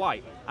wasn't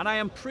white. And I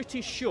am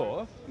pretty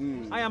sure,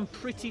 I am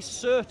pretty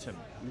certain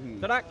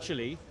that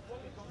actually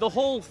the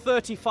whole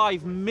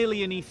 35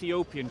 million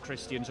Ethiopian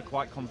Christians are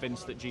quite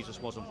convinced that Jesus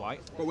wasn't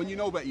white. But when you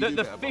know that,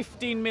 the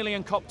 15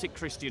 million Coptic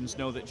Christians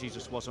know that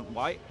Jesus wasn't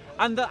white,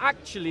 and that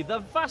actually the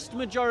vast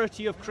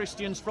majority of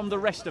Christians from the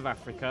rest of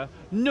Africa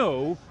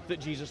know that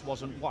Jesus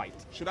wasn't white.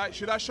 Should I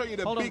show you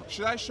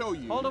Should I show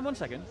you? Hold on one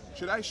second.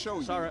 Should I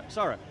show you?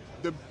 Sarah.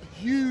 The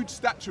huge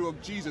statue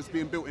of Jesus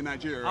being built in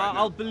Nigeria right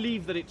now. I'll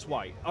believe that it's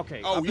white.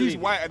 Okay. Oh, he's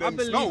whiter than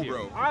snow,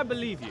 bro. I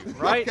believe you,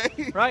 right?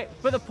 Okay. Right.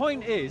 But the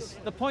point is,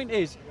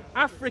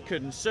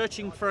 Africans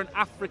searching for an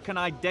African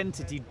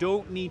identity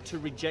don't need to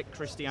reject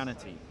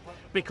Christianity,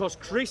 because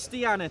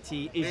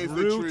Christianity is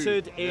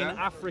rooted in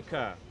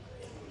Africa.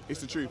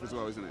 It's the truth as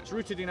well, isn't it? It's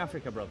rooted in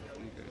Africa, brother.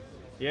 Okay.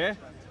 Yeah?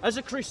 As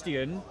a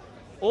Christian,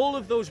 all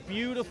of those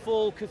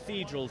beautiful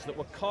cathedrals that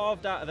were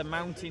carved out of the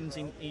mountains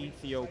in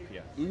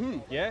Ethiopia,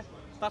 yeah?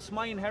 That's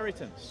my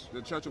inheritance.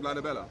 The Church of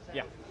Ladabella?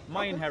 Yeah,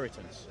 my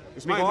inheritance.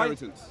 It's my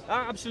inheritance.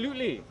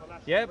 Absolutely.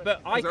 Yeah,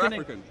 but I can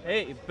African.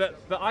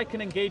 but I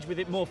can engage with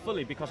it more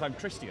fully because I'm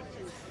Christian.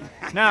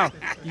 Now,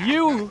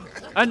 you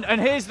and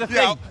here's the thing.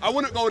 Yeah, I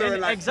wouldn't go there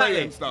and like exactly,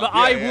 pray and stuff. but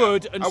Yeah, I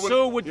would, and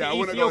so would the I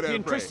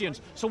Ethiopian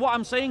Christians. So what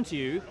I'm saying to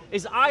you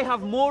is I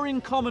have more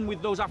in common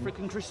with those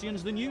African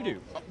Christians than you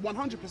do.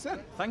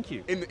 100%. Thank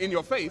you. In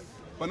your faith,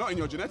 but not in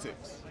your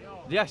genetics.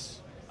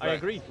 Yes. I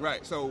agree.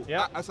 Right, so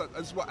yeah.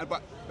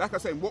 But like I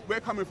say, we're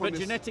coming from. But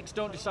genetics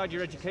don't decide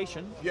your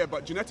education. Yeah,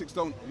 but genetics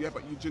don't. Yeah,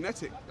 but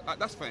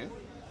that's fine.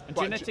 And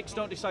genetics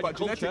don't decide your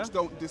culture. But genetics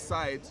don't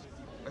decide.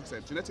 Like I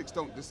said, genetics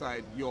don't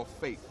decide your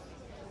faith.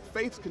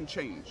 Faiths can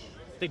change.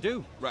 They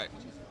do. Right.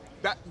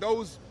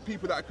 Those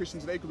people that are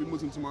Christian today could be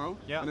Muslim tomorrow,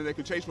 and then they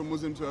could change from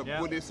Muslim to a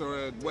Buddhist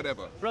or a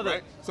whatever. Brother.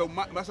 Right? So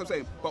that's what I'm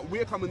saying. But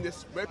we're coming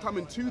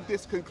to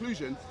this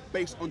conclusion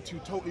based on two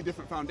totally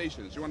different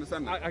foundations. You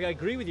understand that? I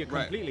agree with you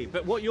completely. Right.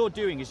 But what you're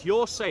doing is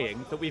you're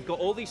saying that we've got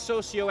all these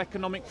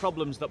socio-economic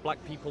problems that black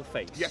people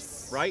face.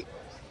 Yes. Right?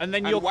 And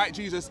then white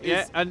Jesus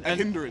is a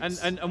hindrance.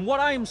 And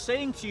what I'm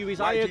saying to you is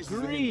I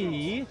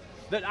agree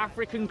that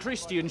African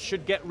Christians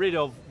should get rid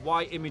of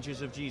white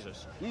images of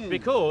Jesus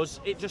because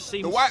it just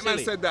seems the white silly.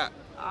 Man said that.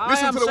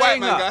 Listen to the white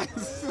man,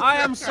 guys. I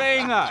am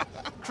saying that.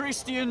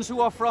 Christians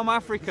who are from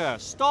Africa,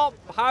 stop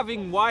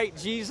having white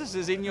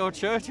Jesuses in your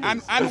churches.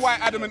 And white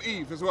Adam and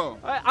Eve as well.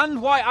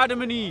 And white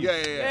Adam and Eve.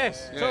 Yeah.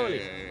 Yes,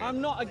 totally.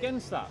 I'm not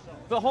against that.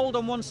 But hold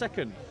on one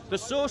second. The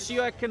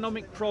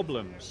socio-economic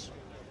problems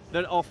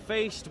that are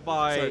faced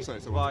by Sorry,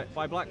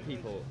 by black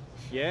people,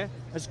 yeah,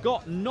 has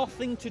got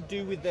nothing to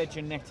do with their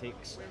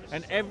genetics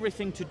and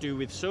everything to do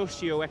with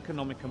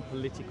socio-economic and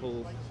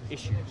political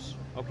issues.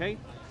 Okay,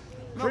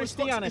 No,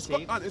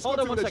 Christianity. Hold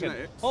on one second.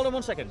 genetics. Hold on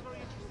one second.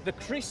 The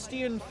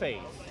Christian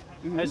faith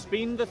has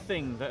been the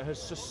thing that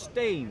has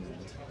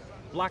sustained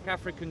black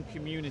African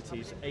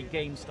communities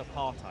against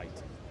apartheid.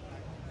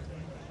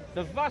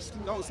 The vast...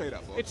 Don't say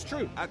that, Bob. It's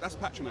true. That's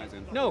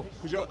patronising. No.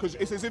 Because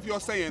it's as if you're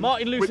saying...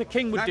 Martin Luther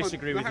King would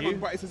disagree with you.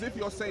 But it's as if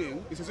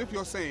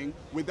you're saying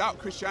without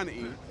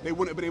Christianity, they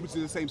wouldn't have been able to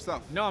do the same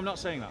stuff. No, I'm not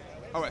saying that.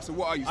 All right, so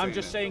what are you saying? I'm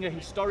just saying a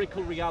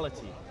historical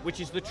reality, which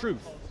is the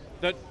truth.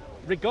 That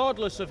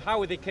regardless of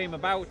how they came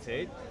about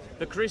it,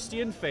 the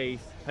Christian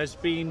faith has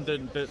been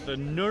the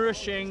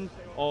nourishing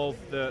of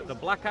the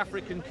black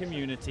African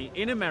community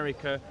in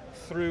America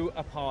through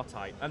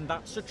apartheid, and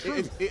that's a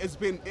truth.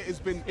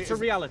 It's a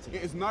reality.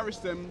 It has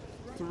nourished them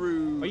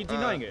through... Are you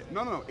denying it?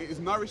 No. It has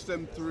nourished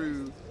them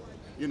through,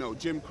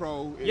 Jim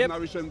Crow. It has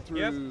nourished them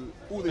through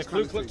all this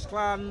kind of things. The Ku Klux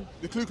Klan.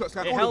 The Ku Klux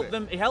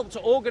Klan, It helped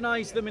to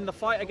organise them in the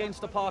fight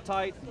against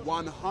apartheid.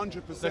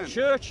 100%. The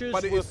churches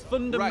were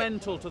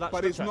fundamental to that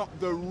But structure. it's not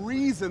the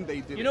reason they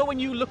did it. You know when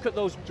you look at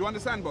those... Do you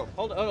understand, Bob?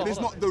 Hold on. It's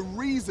not the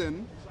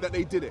reason that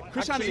they did it.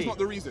 Christianity is not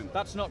the reason.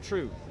 That's not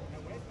true.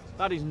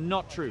 That is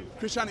not true.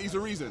 Christianity is the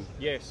reason.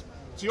 Yes.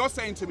 So you're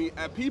saying to me,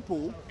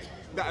 people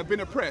that have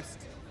been oppressed,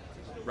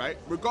 right,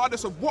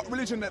 regardless of what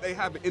religion that they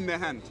have in their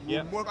hand,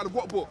 regardless of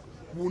what book,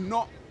 will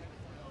not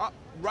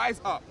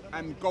rise up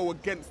and go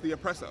against the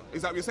oppressor.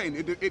 Is that what you're saying?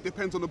 It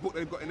depends on the book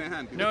they've got in their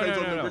hand. It depends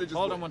on the religious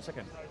Hold book. on one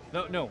second.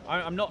 No,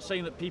 I'm not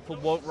saying that people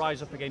won't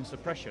rise up against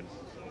oppression.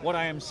 What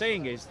I am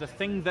saying is the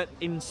thing that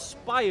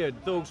inspired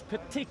those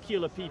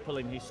particular people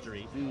in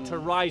history to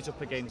rise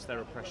up against their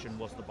oppression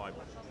was the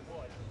Bible.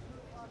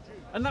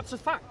 And that's a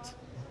fact.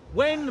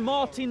 When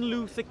Martin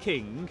Luther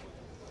King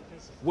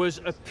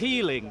was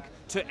appealing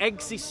to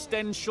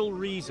existential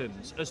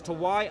reasons as to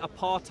why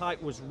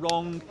apartheid was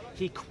wrong,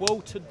 he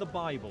quoted the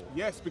Bible.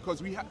 Yes,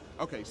 because we have...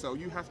 Okay, so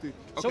you have to... Okay,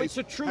 so it's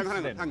a truth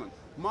then. Hang on.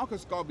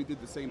 Marcus Garvey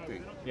did the same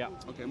thing. Yeah.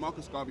 Okay,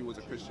 Marcus Garvey was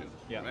a Christian,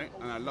 yeah, right?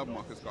 And I love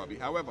Marcus Garvey.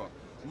 However,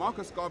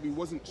 Marcus Garvey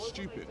wasn't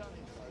stupid.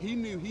 He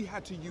knew he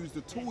had to use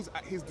the tools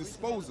at his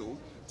disposal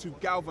to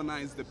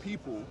galvanize the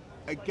people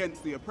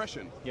against the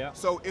oppression. Yeah.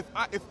 So if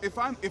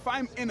I'm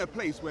in a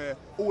place where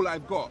all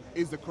I've got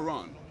is the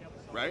Quran,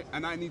 right,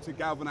 and I need to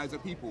galvanize the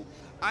people,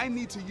 I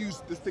need to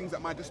use the things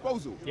at my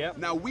disposal. Yeah.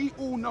 Now we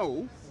all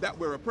know that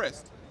we're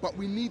oppressed, but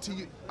we need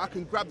to. I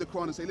can grab the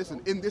Quran and say,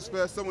 listen, in this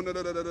verse, someone, and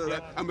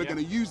we're going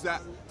to use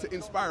that to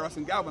inspire us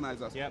and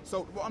galvanize us. Yep.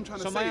 So what I'm trying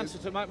to say my answer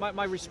to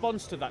my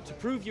response to that, to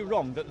prove you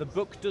wrong, that the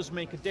book does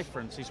make a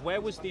difference, is where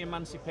was the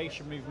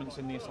emancipation movements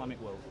in the Islamic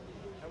world?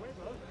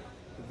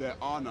 There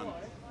are none.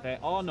 There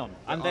are none.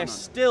 And there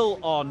still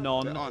are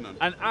none. There are none.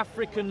 And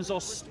Africans are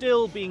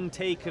still being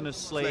taken as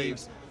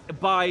slaves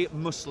by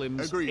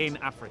Muslims in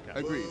Africa.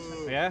 Agreed.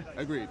 Yeah?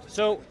 Agreed.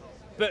 So,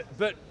 but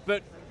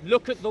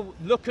look at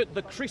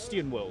the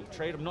Christian world,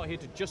 Trade. I'm not here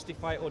to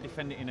justify it or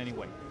defend it in any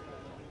way.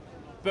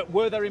 But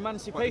were there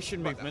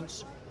emancipation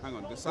movements? Hang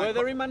on. Were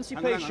there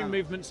emancipation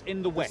movements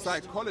in the West? The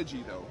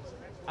psychology, though.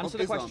 Answer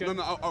the question.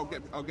 No,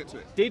 I'll get to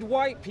it. Did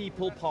white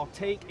people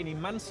partake in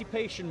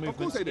emancipation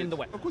movements in the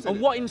West? Of course they and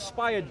did. what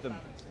inspired them?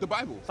 The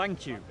Bible.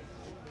 Thank you.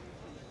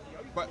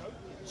 But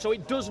so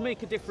it does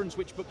make a difference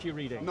which book you're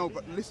reading. No,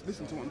 but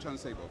listen to what I'm trying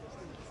to say, Bob.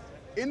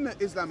 In the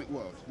Islamic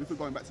world, if we're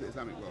going back to the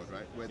Islamic world,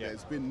 right, where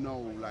there's been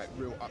no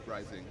real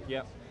uprising.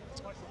 Yeah.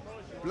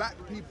 Black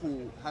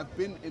people have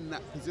been in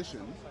that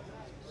position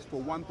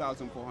for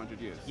 1,400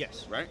 years.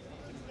 Yes. Right?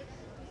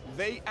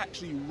 They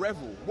actually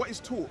revel. What is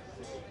taught,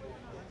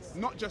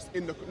 not just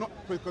in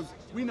because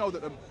we know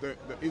that the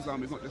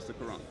Islam is not just the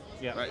Quran.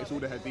 Yeah. Right? It's all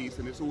the hadiths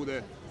and it's all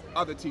the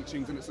other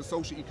teachings and it's a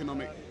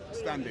socio-economic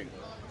standing.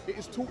 It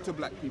is taught to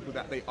black people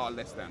that they are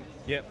less than.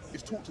 Yeah.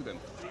 It's taught to them.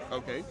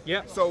 Okay?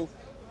 Yeah. So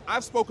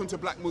I've spoken to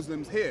black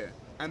Muslims here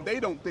and they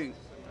don't think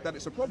that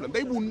it's a problem.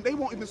 They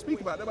won't even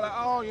speak about it. They're like,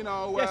 oh,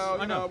 well, yes,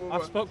 I know.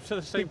 I've spoken to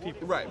the same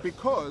people. Right,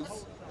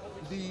 because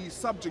the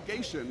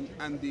subjugation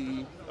and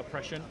the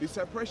oppression, the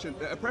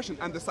oppression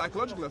and the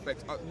psychological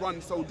effects run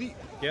so deep.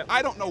 Yep.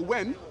 I don't know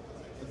when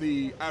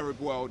the Arab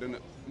world and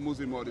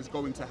Muslim world is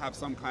going to have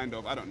some kind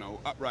of,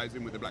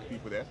 uprising with the black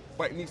people there,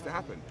 but it needs to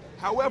happen.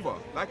 However,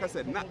 like I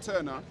said, Nat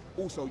Turner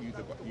also used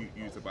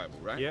the Bible,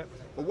 right? Yeah.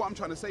 But what I'm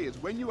trying to say is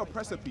when you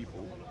oppress a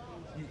people,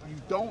 you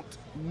don't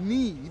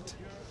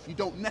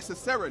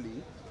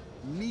necessarily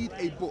need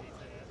a book,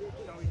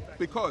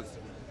 because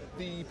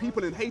the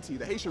people in Haiti,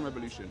 the Haitian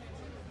Revolution,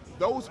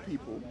 those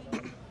people,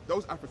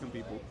 those African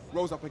people,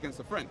 rose up against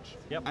the French,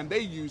 and they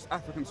used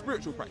African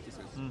spiritual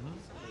practices.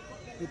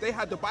 If they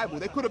had the Bible,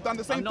 they could have done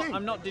the same thing.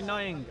 I'm not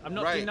denying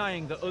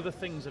that other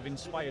things have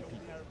inspired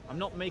people. I'm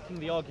not making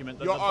the argument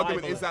that your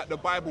argument is that the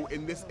Bible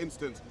in this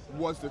instance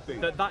was the thing.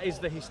 That is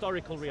the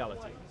historical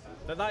reality.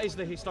 That is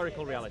the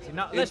historical reality.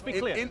 Now, let's be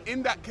clear.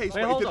 In that case,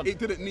 it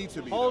didn't need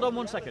to be. Hold on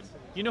one second.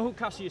 You know who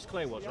Cassius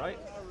Clay was, right?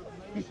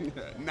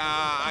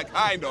 Nah,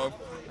 kind of.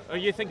 Are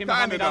you thinking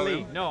Muhammad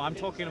Ali? No, I'm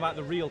talking about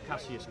the real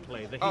Cassius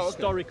Clay, the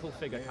historical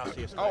figure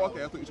Cassius Clay. Oh,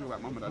 okay. I thought you were talking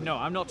about Muhammad Ali. No,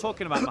 I'm not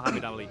talking about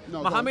Muhammad Ali.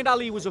 No, Muhammad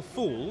Ali was a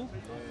fool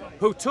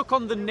who took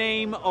on the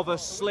name of a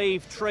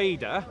slave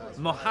trader,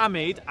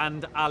 Muhammad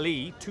and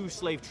Ali, two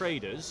slave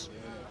traders,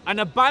 and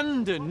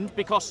abandoned,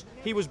 because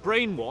he was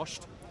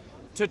brainwashed,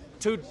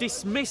 to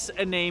dismiss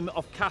a name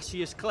of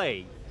Cassius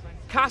Clay.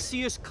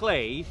 Cassius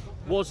Clay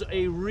was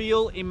a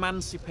real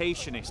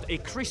emancipationist, a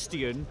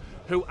Christian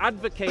who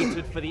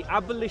advocated for the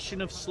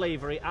abolition of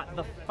slavery at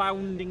the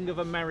founding of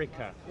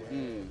America.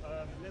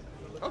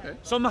 Okay.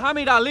 So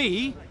Muhammad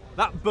Ali,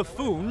 that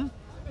buffoon,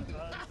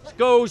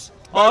 goes,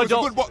 I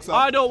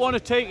don't want to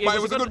take it. He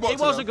was a good boxer.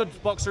 He was a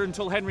good boxer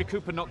until Henry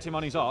Cooper knocked him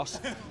on his arse.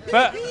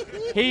 But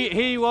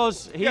he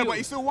was. Yeah, but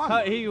he still won.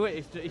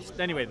 Anyway,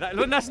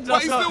 let's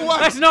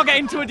not get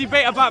into a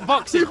debate about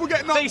boxing. People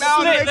get knocked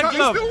down and they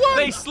still won.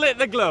 They slit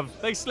the glove.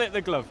 They slit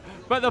the glove.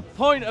 But the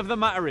point of the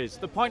matter is,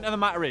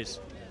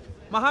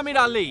 Muhammad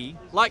Ali,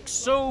 like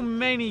so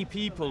many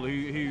people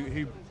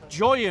who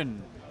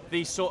join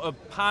these sort of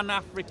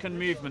Pan-African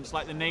movements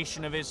like the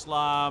Nation of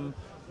Islam,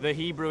 the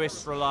Hebrew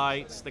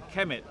Israelites, the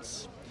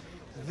Kemits,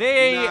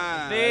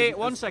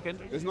 one second.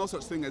 There's no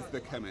such thing as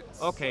the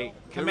Kemits. Okay,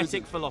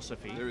 Kemetic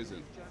philosophy. There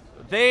isn't.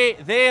 They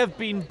have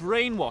been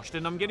brainwashed,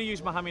 and I'm going to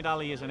use Muhammad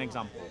Ali as an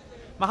example.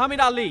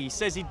 Muhammad Ali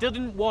says he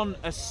didn't want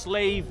a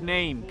slave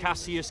name,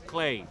 Cassius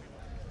Clay.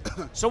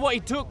 So what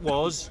he took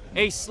was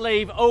a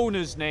slave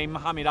owner's name,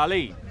 Muhammad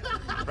Ali,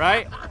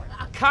 right?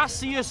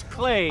 Cassius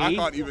Clay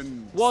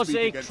was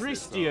a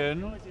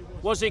Christian.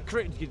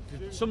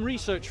 Some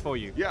research for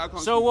you. Yeah, I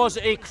can't. So was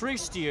a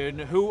Christian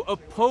who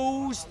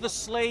opposed the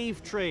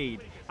slave trade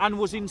and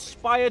was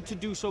inspired to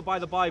do so by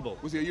the Bible.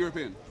 Was he a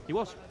European? He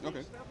was.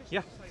 Okay.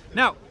 Yeah.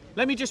 Now,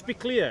 let me just be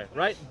clear,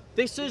 right?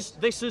 This is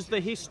the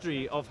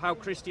history of how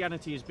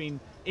Christianity has been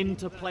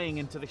interplaying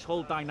into this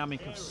whole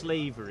dynamic of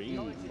slavery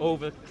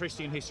over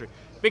Christian history.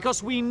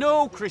 Because we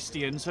know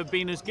Christians have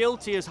been as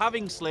guilty as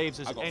having slaves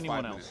as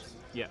anyone else.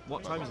 Yeah.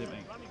 What time is it,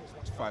 mate?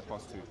 It's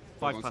 2:05.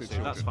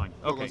 2:05, that's fine.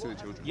 Okay.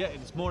 Yeah,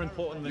 it's more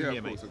important than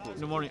here, mate. Of course.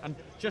 No more. And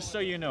just so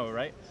you know,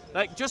 right?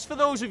 Like, just for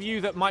those of you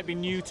that might be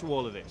new to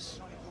all of this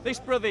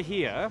brother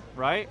here,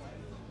 right,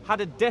 had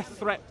a death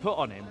threat put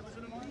on him.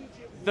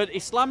 That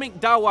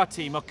Islamic Dawah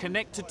team are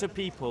connected to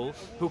people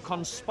who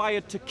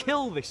conspired to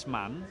kill this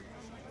man,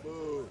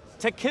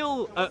 to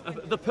kill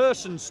the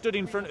person stood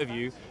in front of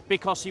you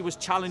because he was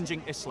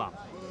challenging Islam.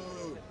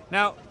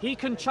 Now, he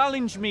can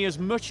challenge me as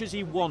much as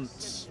he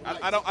wants.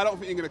 I don't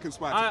think you're going to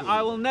conspire to kill him.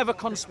 I will never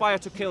conspire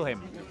to kill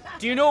him.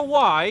 Do you know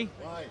why?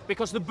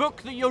 Because the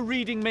book that you're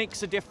reading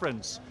makes a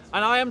difference.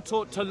 And I am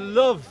taught to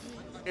love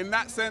in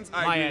that sense,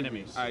 my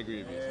enemies. I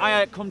agree with you.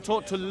 I am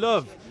taught to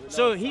love.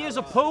 So he is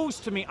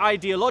opposed to me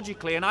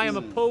ideologically, and I am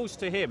opposed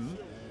to him,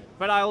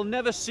 but I'll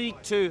never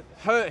seek to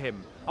hurt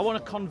him. I want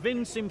to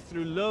convince him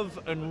through love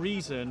and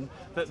reason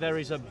that there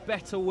is a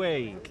better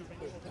way.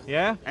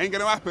 Yeah? Ain't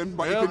gonna happen,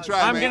 but you can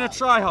try, I'm gonna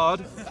try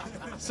hard.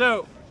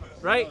 So,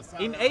 right,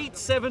 in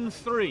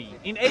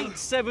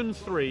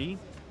 873,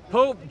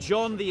 Pope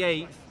John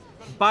VIII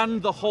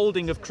banned the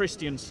holding of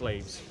Christian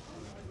slaves.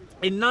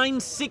 In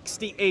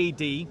 960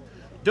 AD,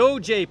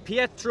 Doge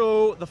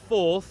Pietro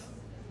IV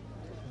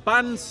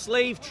banned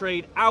slave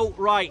trade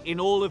outright in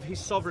all of his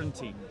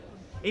sovereignty.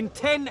 In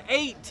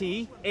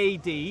 1080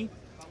 AD,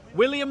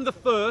 William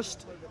I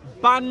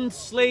banned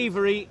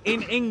slavery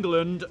in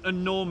England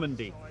and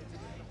Normandy.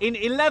 In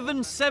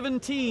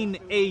 1117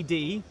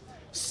 AD,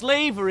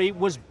 slavery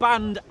was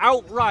banned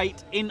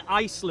outright in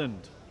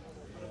Iceland.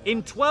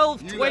 In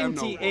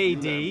 1220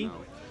 AD,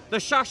 the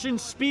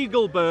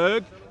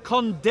Sachsen-Spiegelberg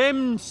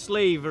condemned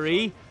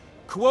slavery,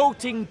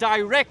 quoting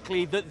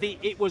directly that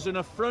it was an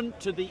affront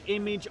to the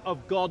image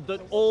of God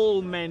that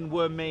all men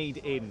were made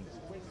in.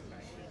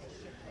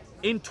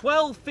 In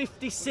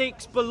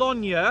 1256,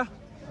 Bologna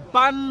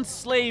banned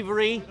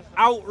slavery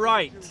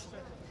outright.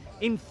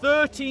 In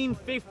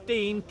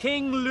 1315,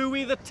 King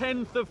Louis X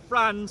of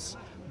France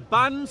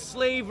banned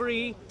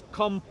slavery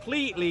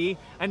completely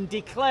and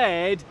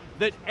declared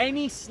that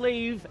any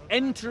slave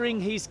entering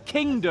his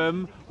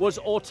kingdom was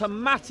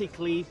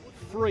automatically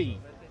free.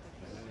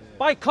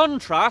 By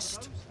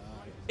contrast,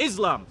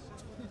 Islam.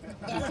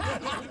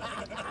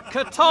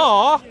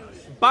 Qatar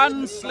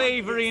banned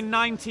slavery in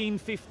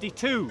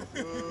 1952.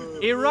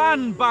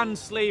 Iran banned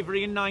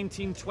slavery in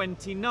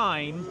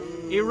 1929.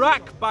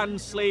 Iraq banned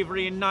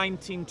slavery in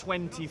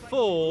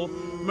 1924.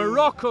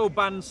 Morocco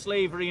banned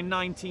slavery in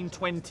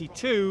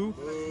 1922.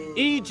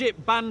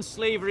 Egypt banned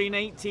slavery in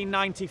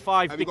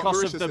 1895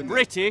 because of the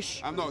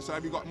British. I'm not, so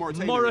have you got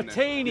Mauritania?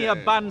 Mauritania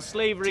banned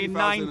slavery in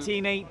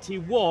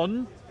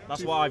 1981.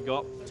 That's what I've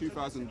got.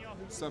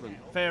 2007.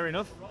 Fair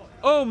enough.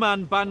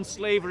 Oman banned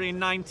slavery in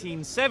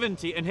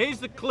 1970, and here's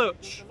the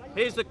clutch,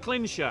 here's the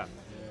clincher.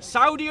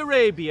 Saudi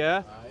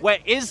Arabia, where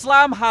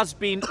Islam has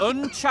been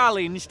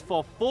unchallenged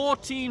for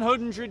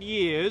 1400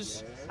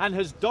 years and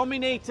has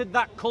dominated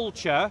that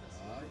culture,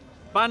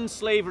 banned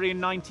slavery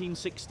in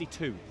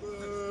 1962.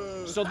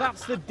 So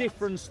that's the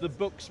difference the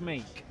books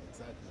make.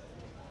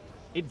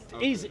 It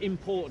is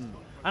important.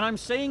 And I'm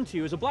saying to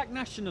you, as a black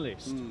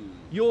nationalist,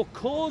 your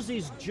cause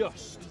is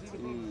just.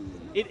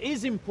 It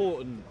is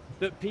important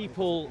that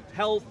people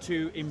help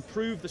to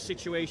improve the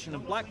situation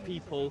of black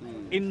people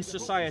in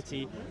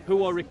society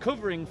who are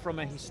recovering from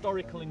a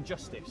historical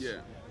injustice. Yeah.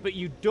 But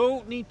you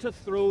don't need to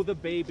throw the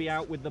baby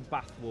out with the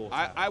bathwater.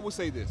 I will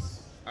say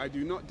this. I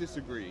do not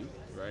disagree,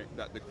 right,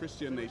 that the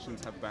Christian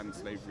nations have banned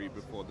slavery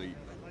before the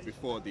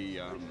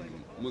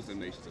Muslim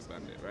nations have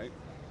banned it, right?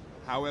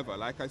 However,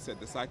 like I said,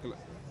 the cycle,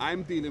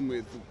 I'm dealing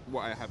with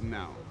what I have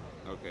now,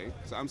 okay?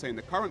 So I'm saying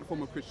the current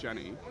form of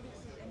Christianity,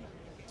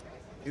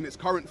 in its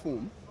current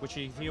form... Which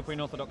Ethiopian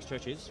Orthodox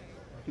Church is.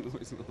 No,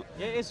 it's not.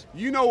 Yeah, it is.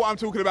 You know what I'm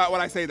talking about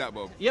when I say that,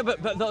 Bob. Yeah, but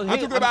I'm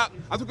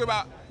talking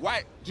about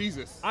white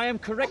Jesus. I am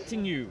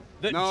correcting you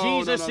that No,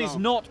 Jesus no. is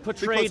not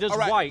portrayed Because, as all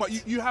right, white.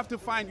 But you have to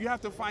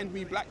find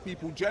me black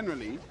people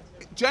generally.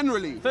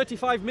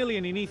 35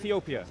 million in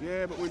Ethiopia.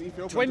 Yeah, but when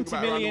Ethiopia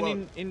 20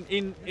 million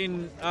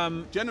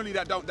in generally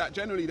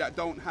that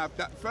don't have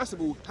that. First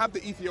of all, have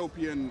the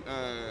Ethiopian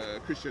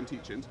Christian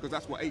teachings, because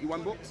that's what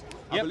 81 books,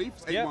 I believe.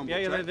 It's 81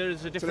 books, right?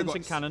 There's a difference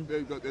in canon.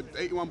 They've got the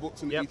 81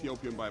 books in the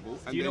Ethiopian Bible.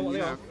 And Do you know what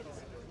they are?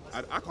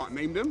 I can't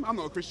name them. I'm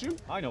not a Christian.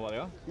 I know what they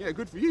are. Yeah,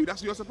 good for you.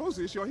 That's what you're supposed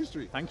to. It's your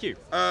history. Thank you.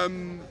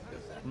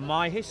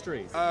 My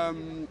history.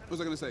 What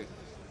was I going to say?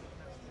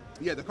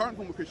 Yeah, the current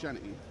form of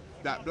Christianity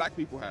that black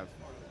people have,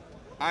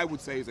 I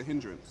would say, is a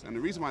hindrance. And the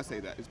reason why I say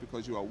that is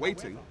because you are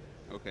waiting,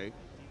 okay,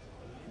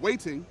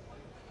 waiting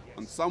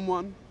on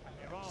someone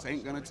just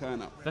ain't going to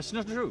turn up. That's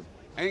not true.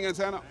 Ain't going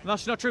to turn up.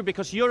 That's not true,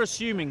 because you're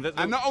assuming that...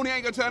 And not only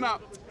ain't going to turn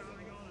up,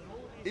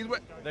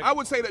 I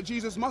would say that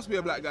Jesus must be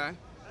a black guy,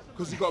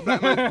 because he's got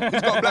black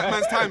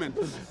man's timing.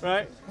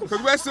 Right.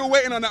 Because we're still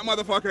waiting on that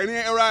motherfucker and he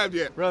ain't arrived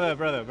yet.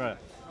 Brother.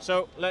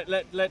 So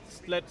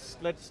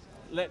let's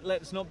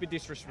not be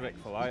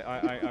disrespectful.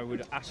 I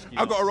would ask you.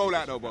 I've got to roll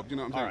out though, Bob. Do you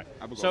know what I'm saying?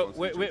 All right. So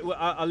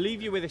I'll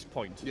leave you with this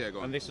point. Yeah, go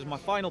on. And this is my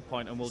final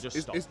point, and we'll just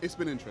stop. It's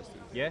been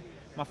interesting. Yeah.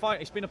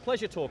 It's been a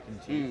pleasure talking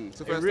to you. It's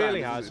the first it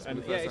really time, has,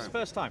 it's the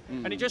first time.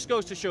 And it just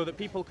goes to show that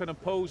people can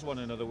oppose one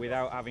another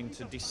without having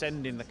to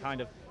descend in the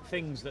kind of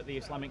things that the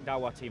Islamic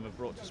Dawah team have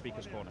brought to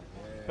Speaker's Corner.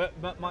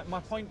 But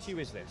my point to you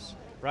is this,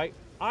 right?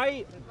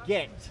 I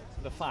get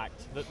the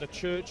fact that the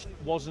church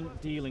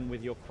wasn't dealing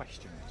with your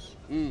questions.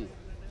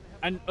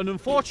 And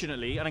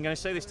unfortunately, and I'm going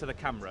to say this to the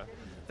camera,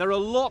 there are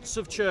lots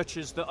of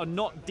churches that are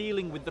not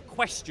dealing with the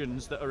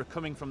questions that are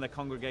coming from their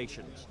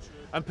congregations.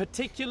 And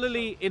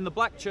particularly in the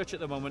black church at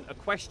the moment, a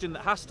question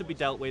that has to be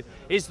dealt with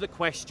is the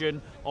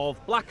question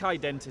of black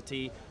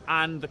identity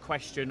and the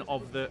question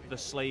of the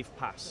slave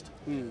past,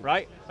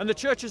 right? And the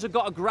churches have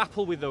got to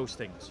grapple with those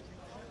things.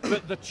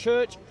 But the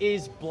church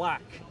is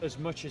black as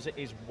much as it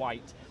is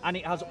white, and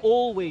it has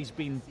always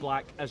been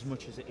black as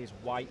much as it is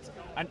white.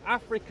 And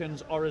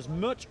Africans are as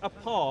much a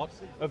part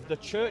of the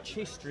church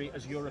history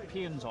as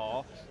Europeans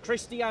are.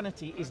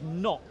 Christianity is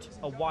not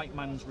a white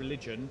man's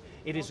religion.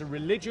 It is a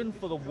religion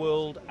for the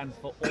world and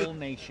for all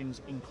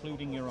nations,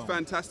 including your own.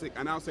 Fantastic.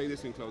 And I'll say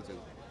this in closing.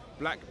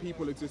 Black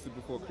people existed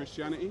before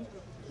Christianity,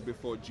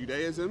 before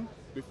Judaism,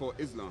 before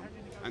Islam.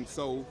 And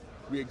so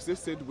we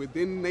existed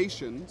within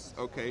nations,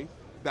 okay,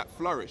 that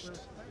flourished.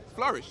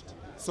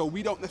 So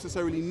we don't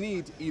necessarily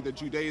need either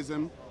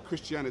Judaism,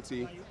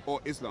 Christianity, or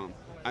Islam.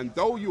 And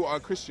though you are a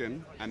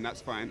Christian, and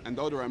that's fine, and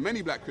though there are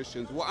many black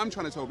Christians, what I'm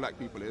trying to tell black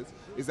people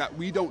is that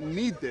we don't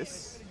need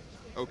this,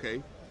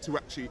 okay, to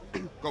actually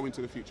go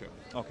into the future.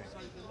 Okay.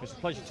 It's a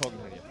pleasure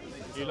talking with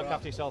you. You look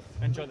after yourself.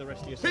 Enjoy the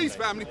rest of your Sunday. Peace,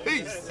 family.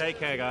 Peace. Take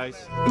care,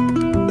 guys.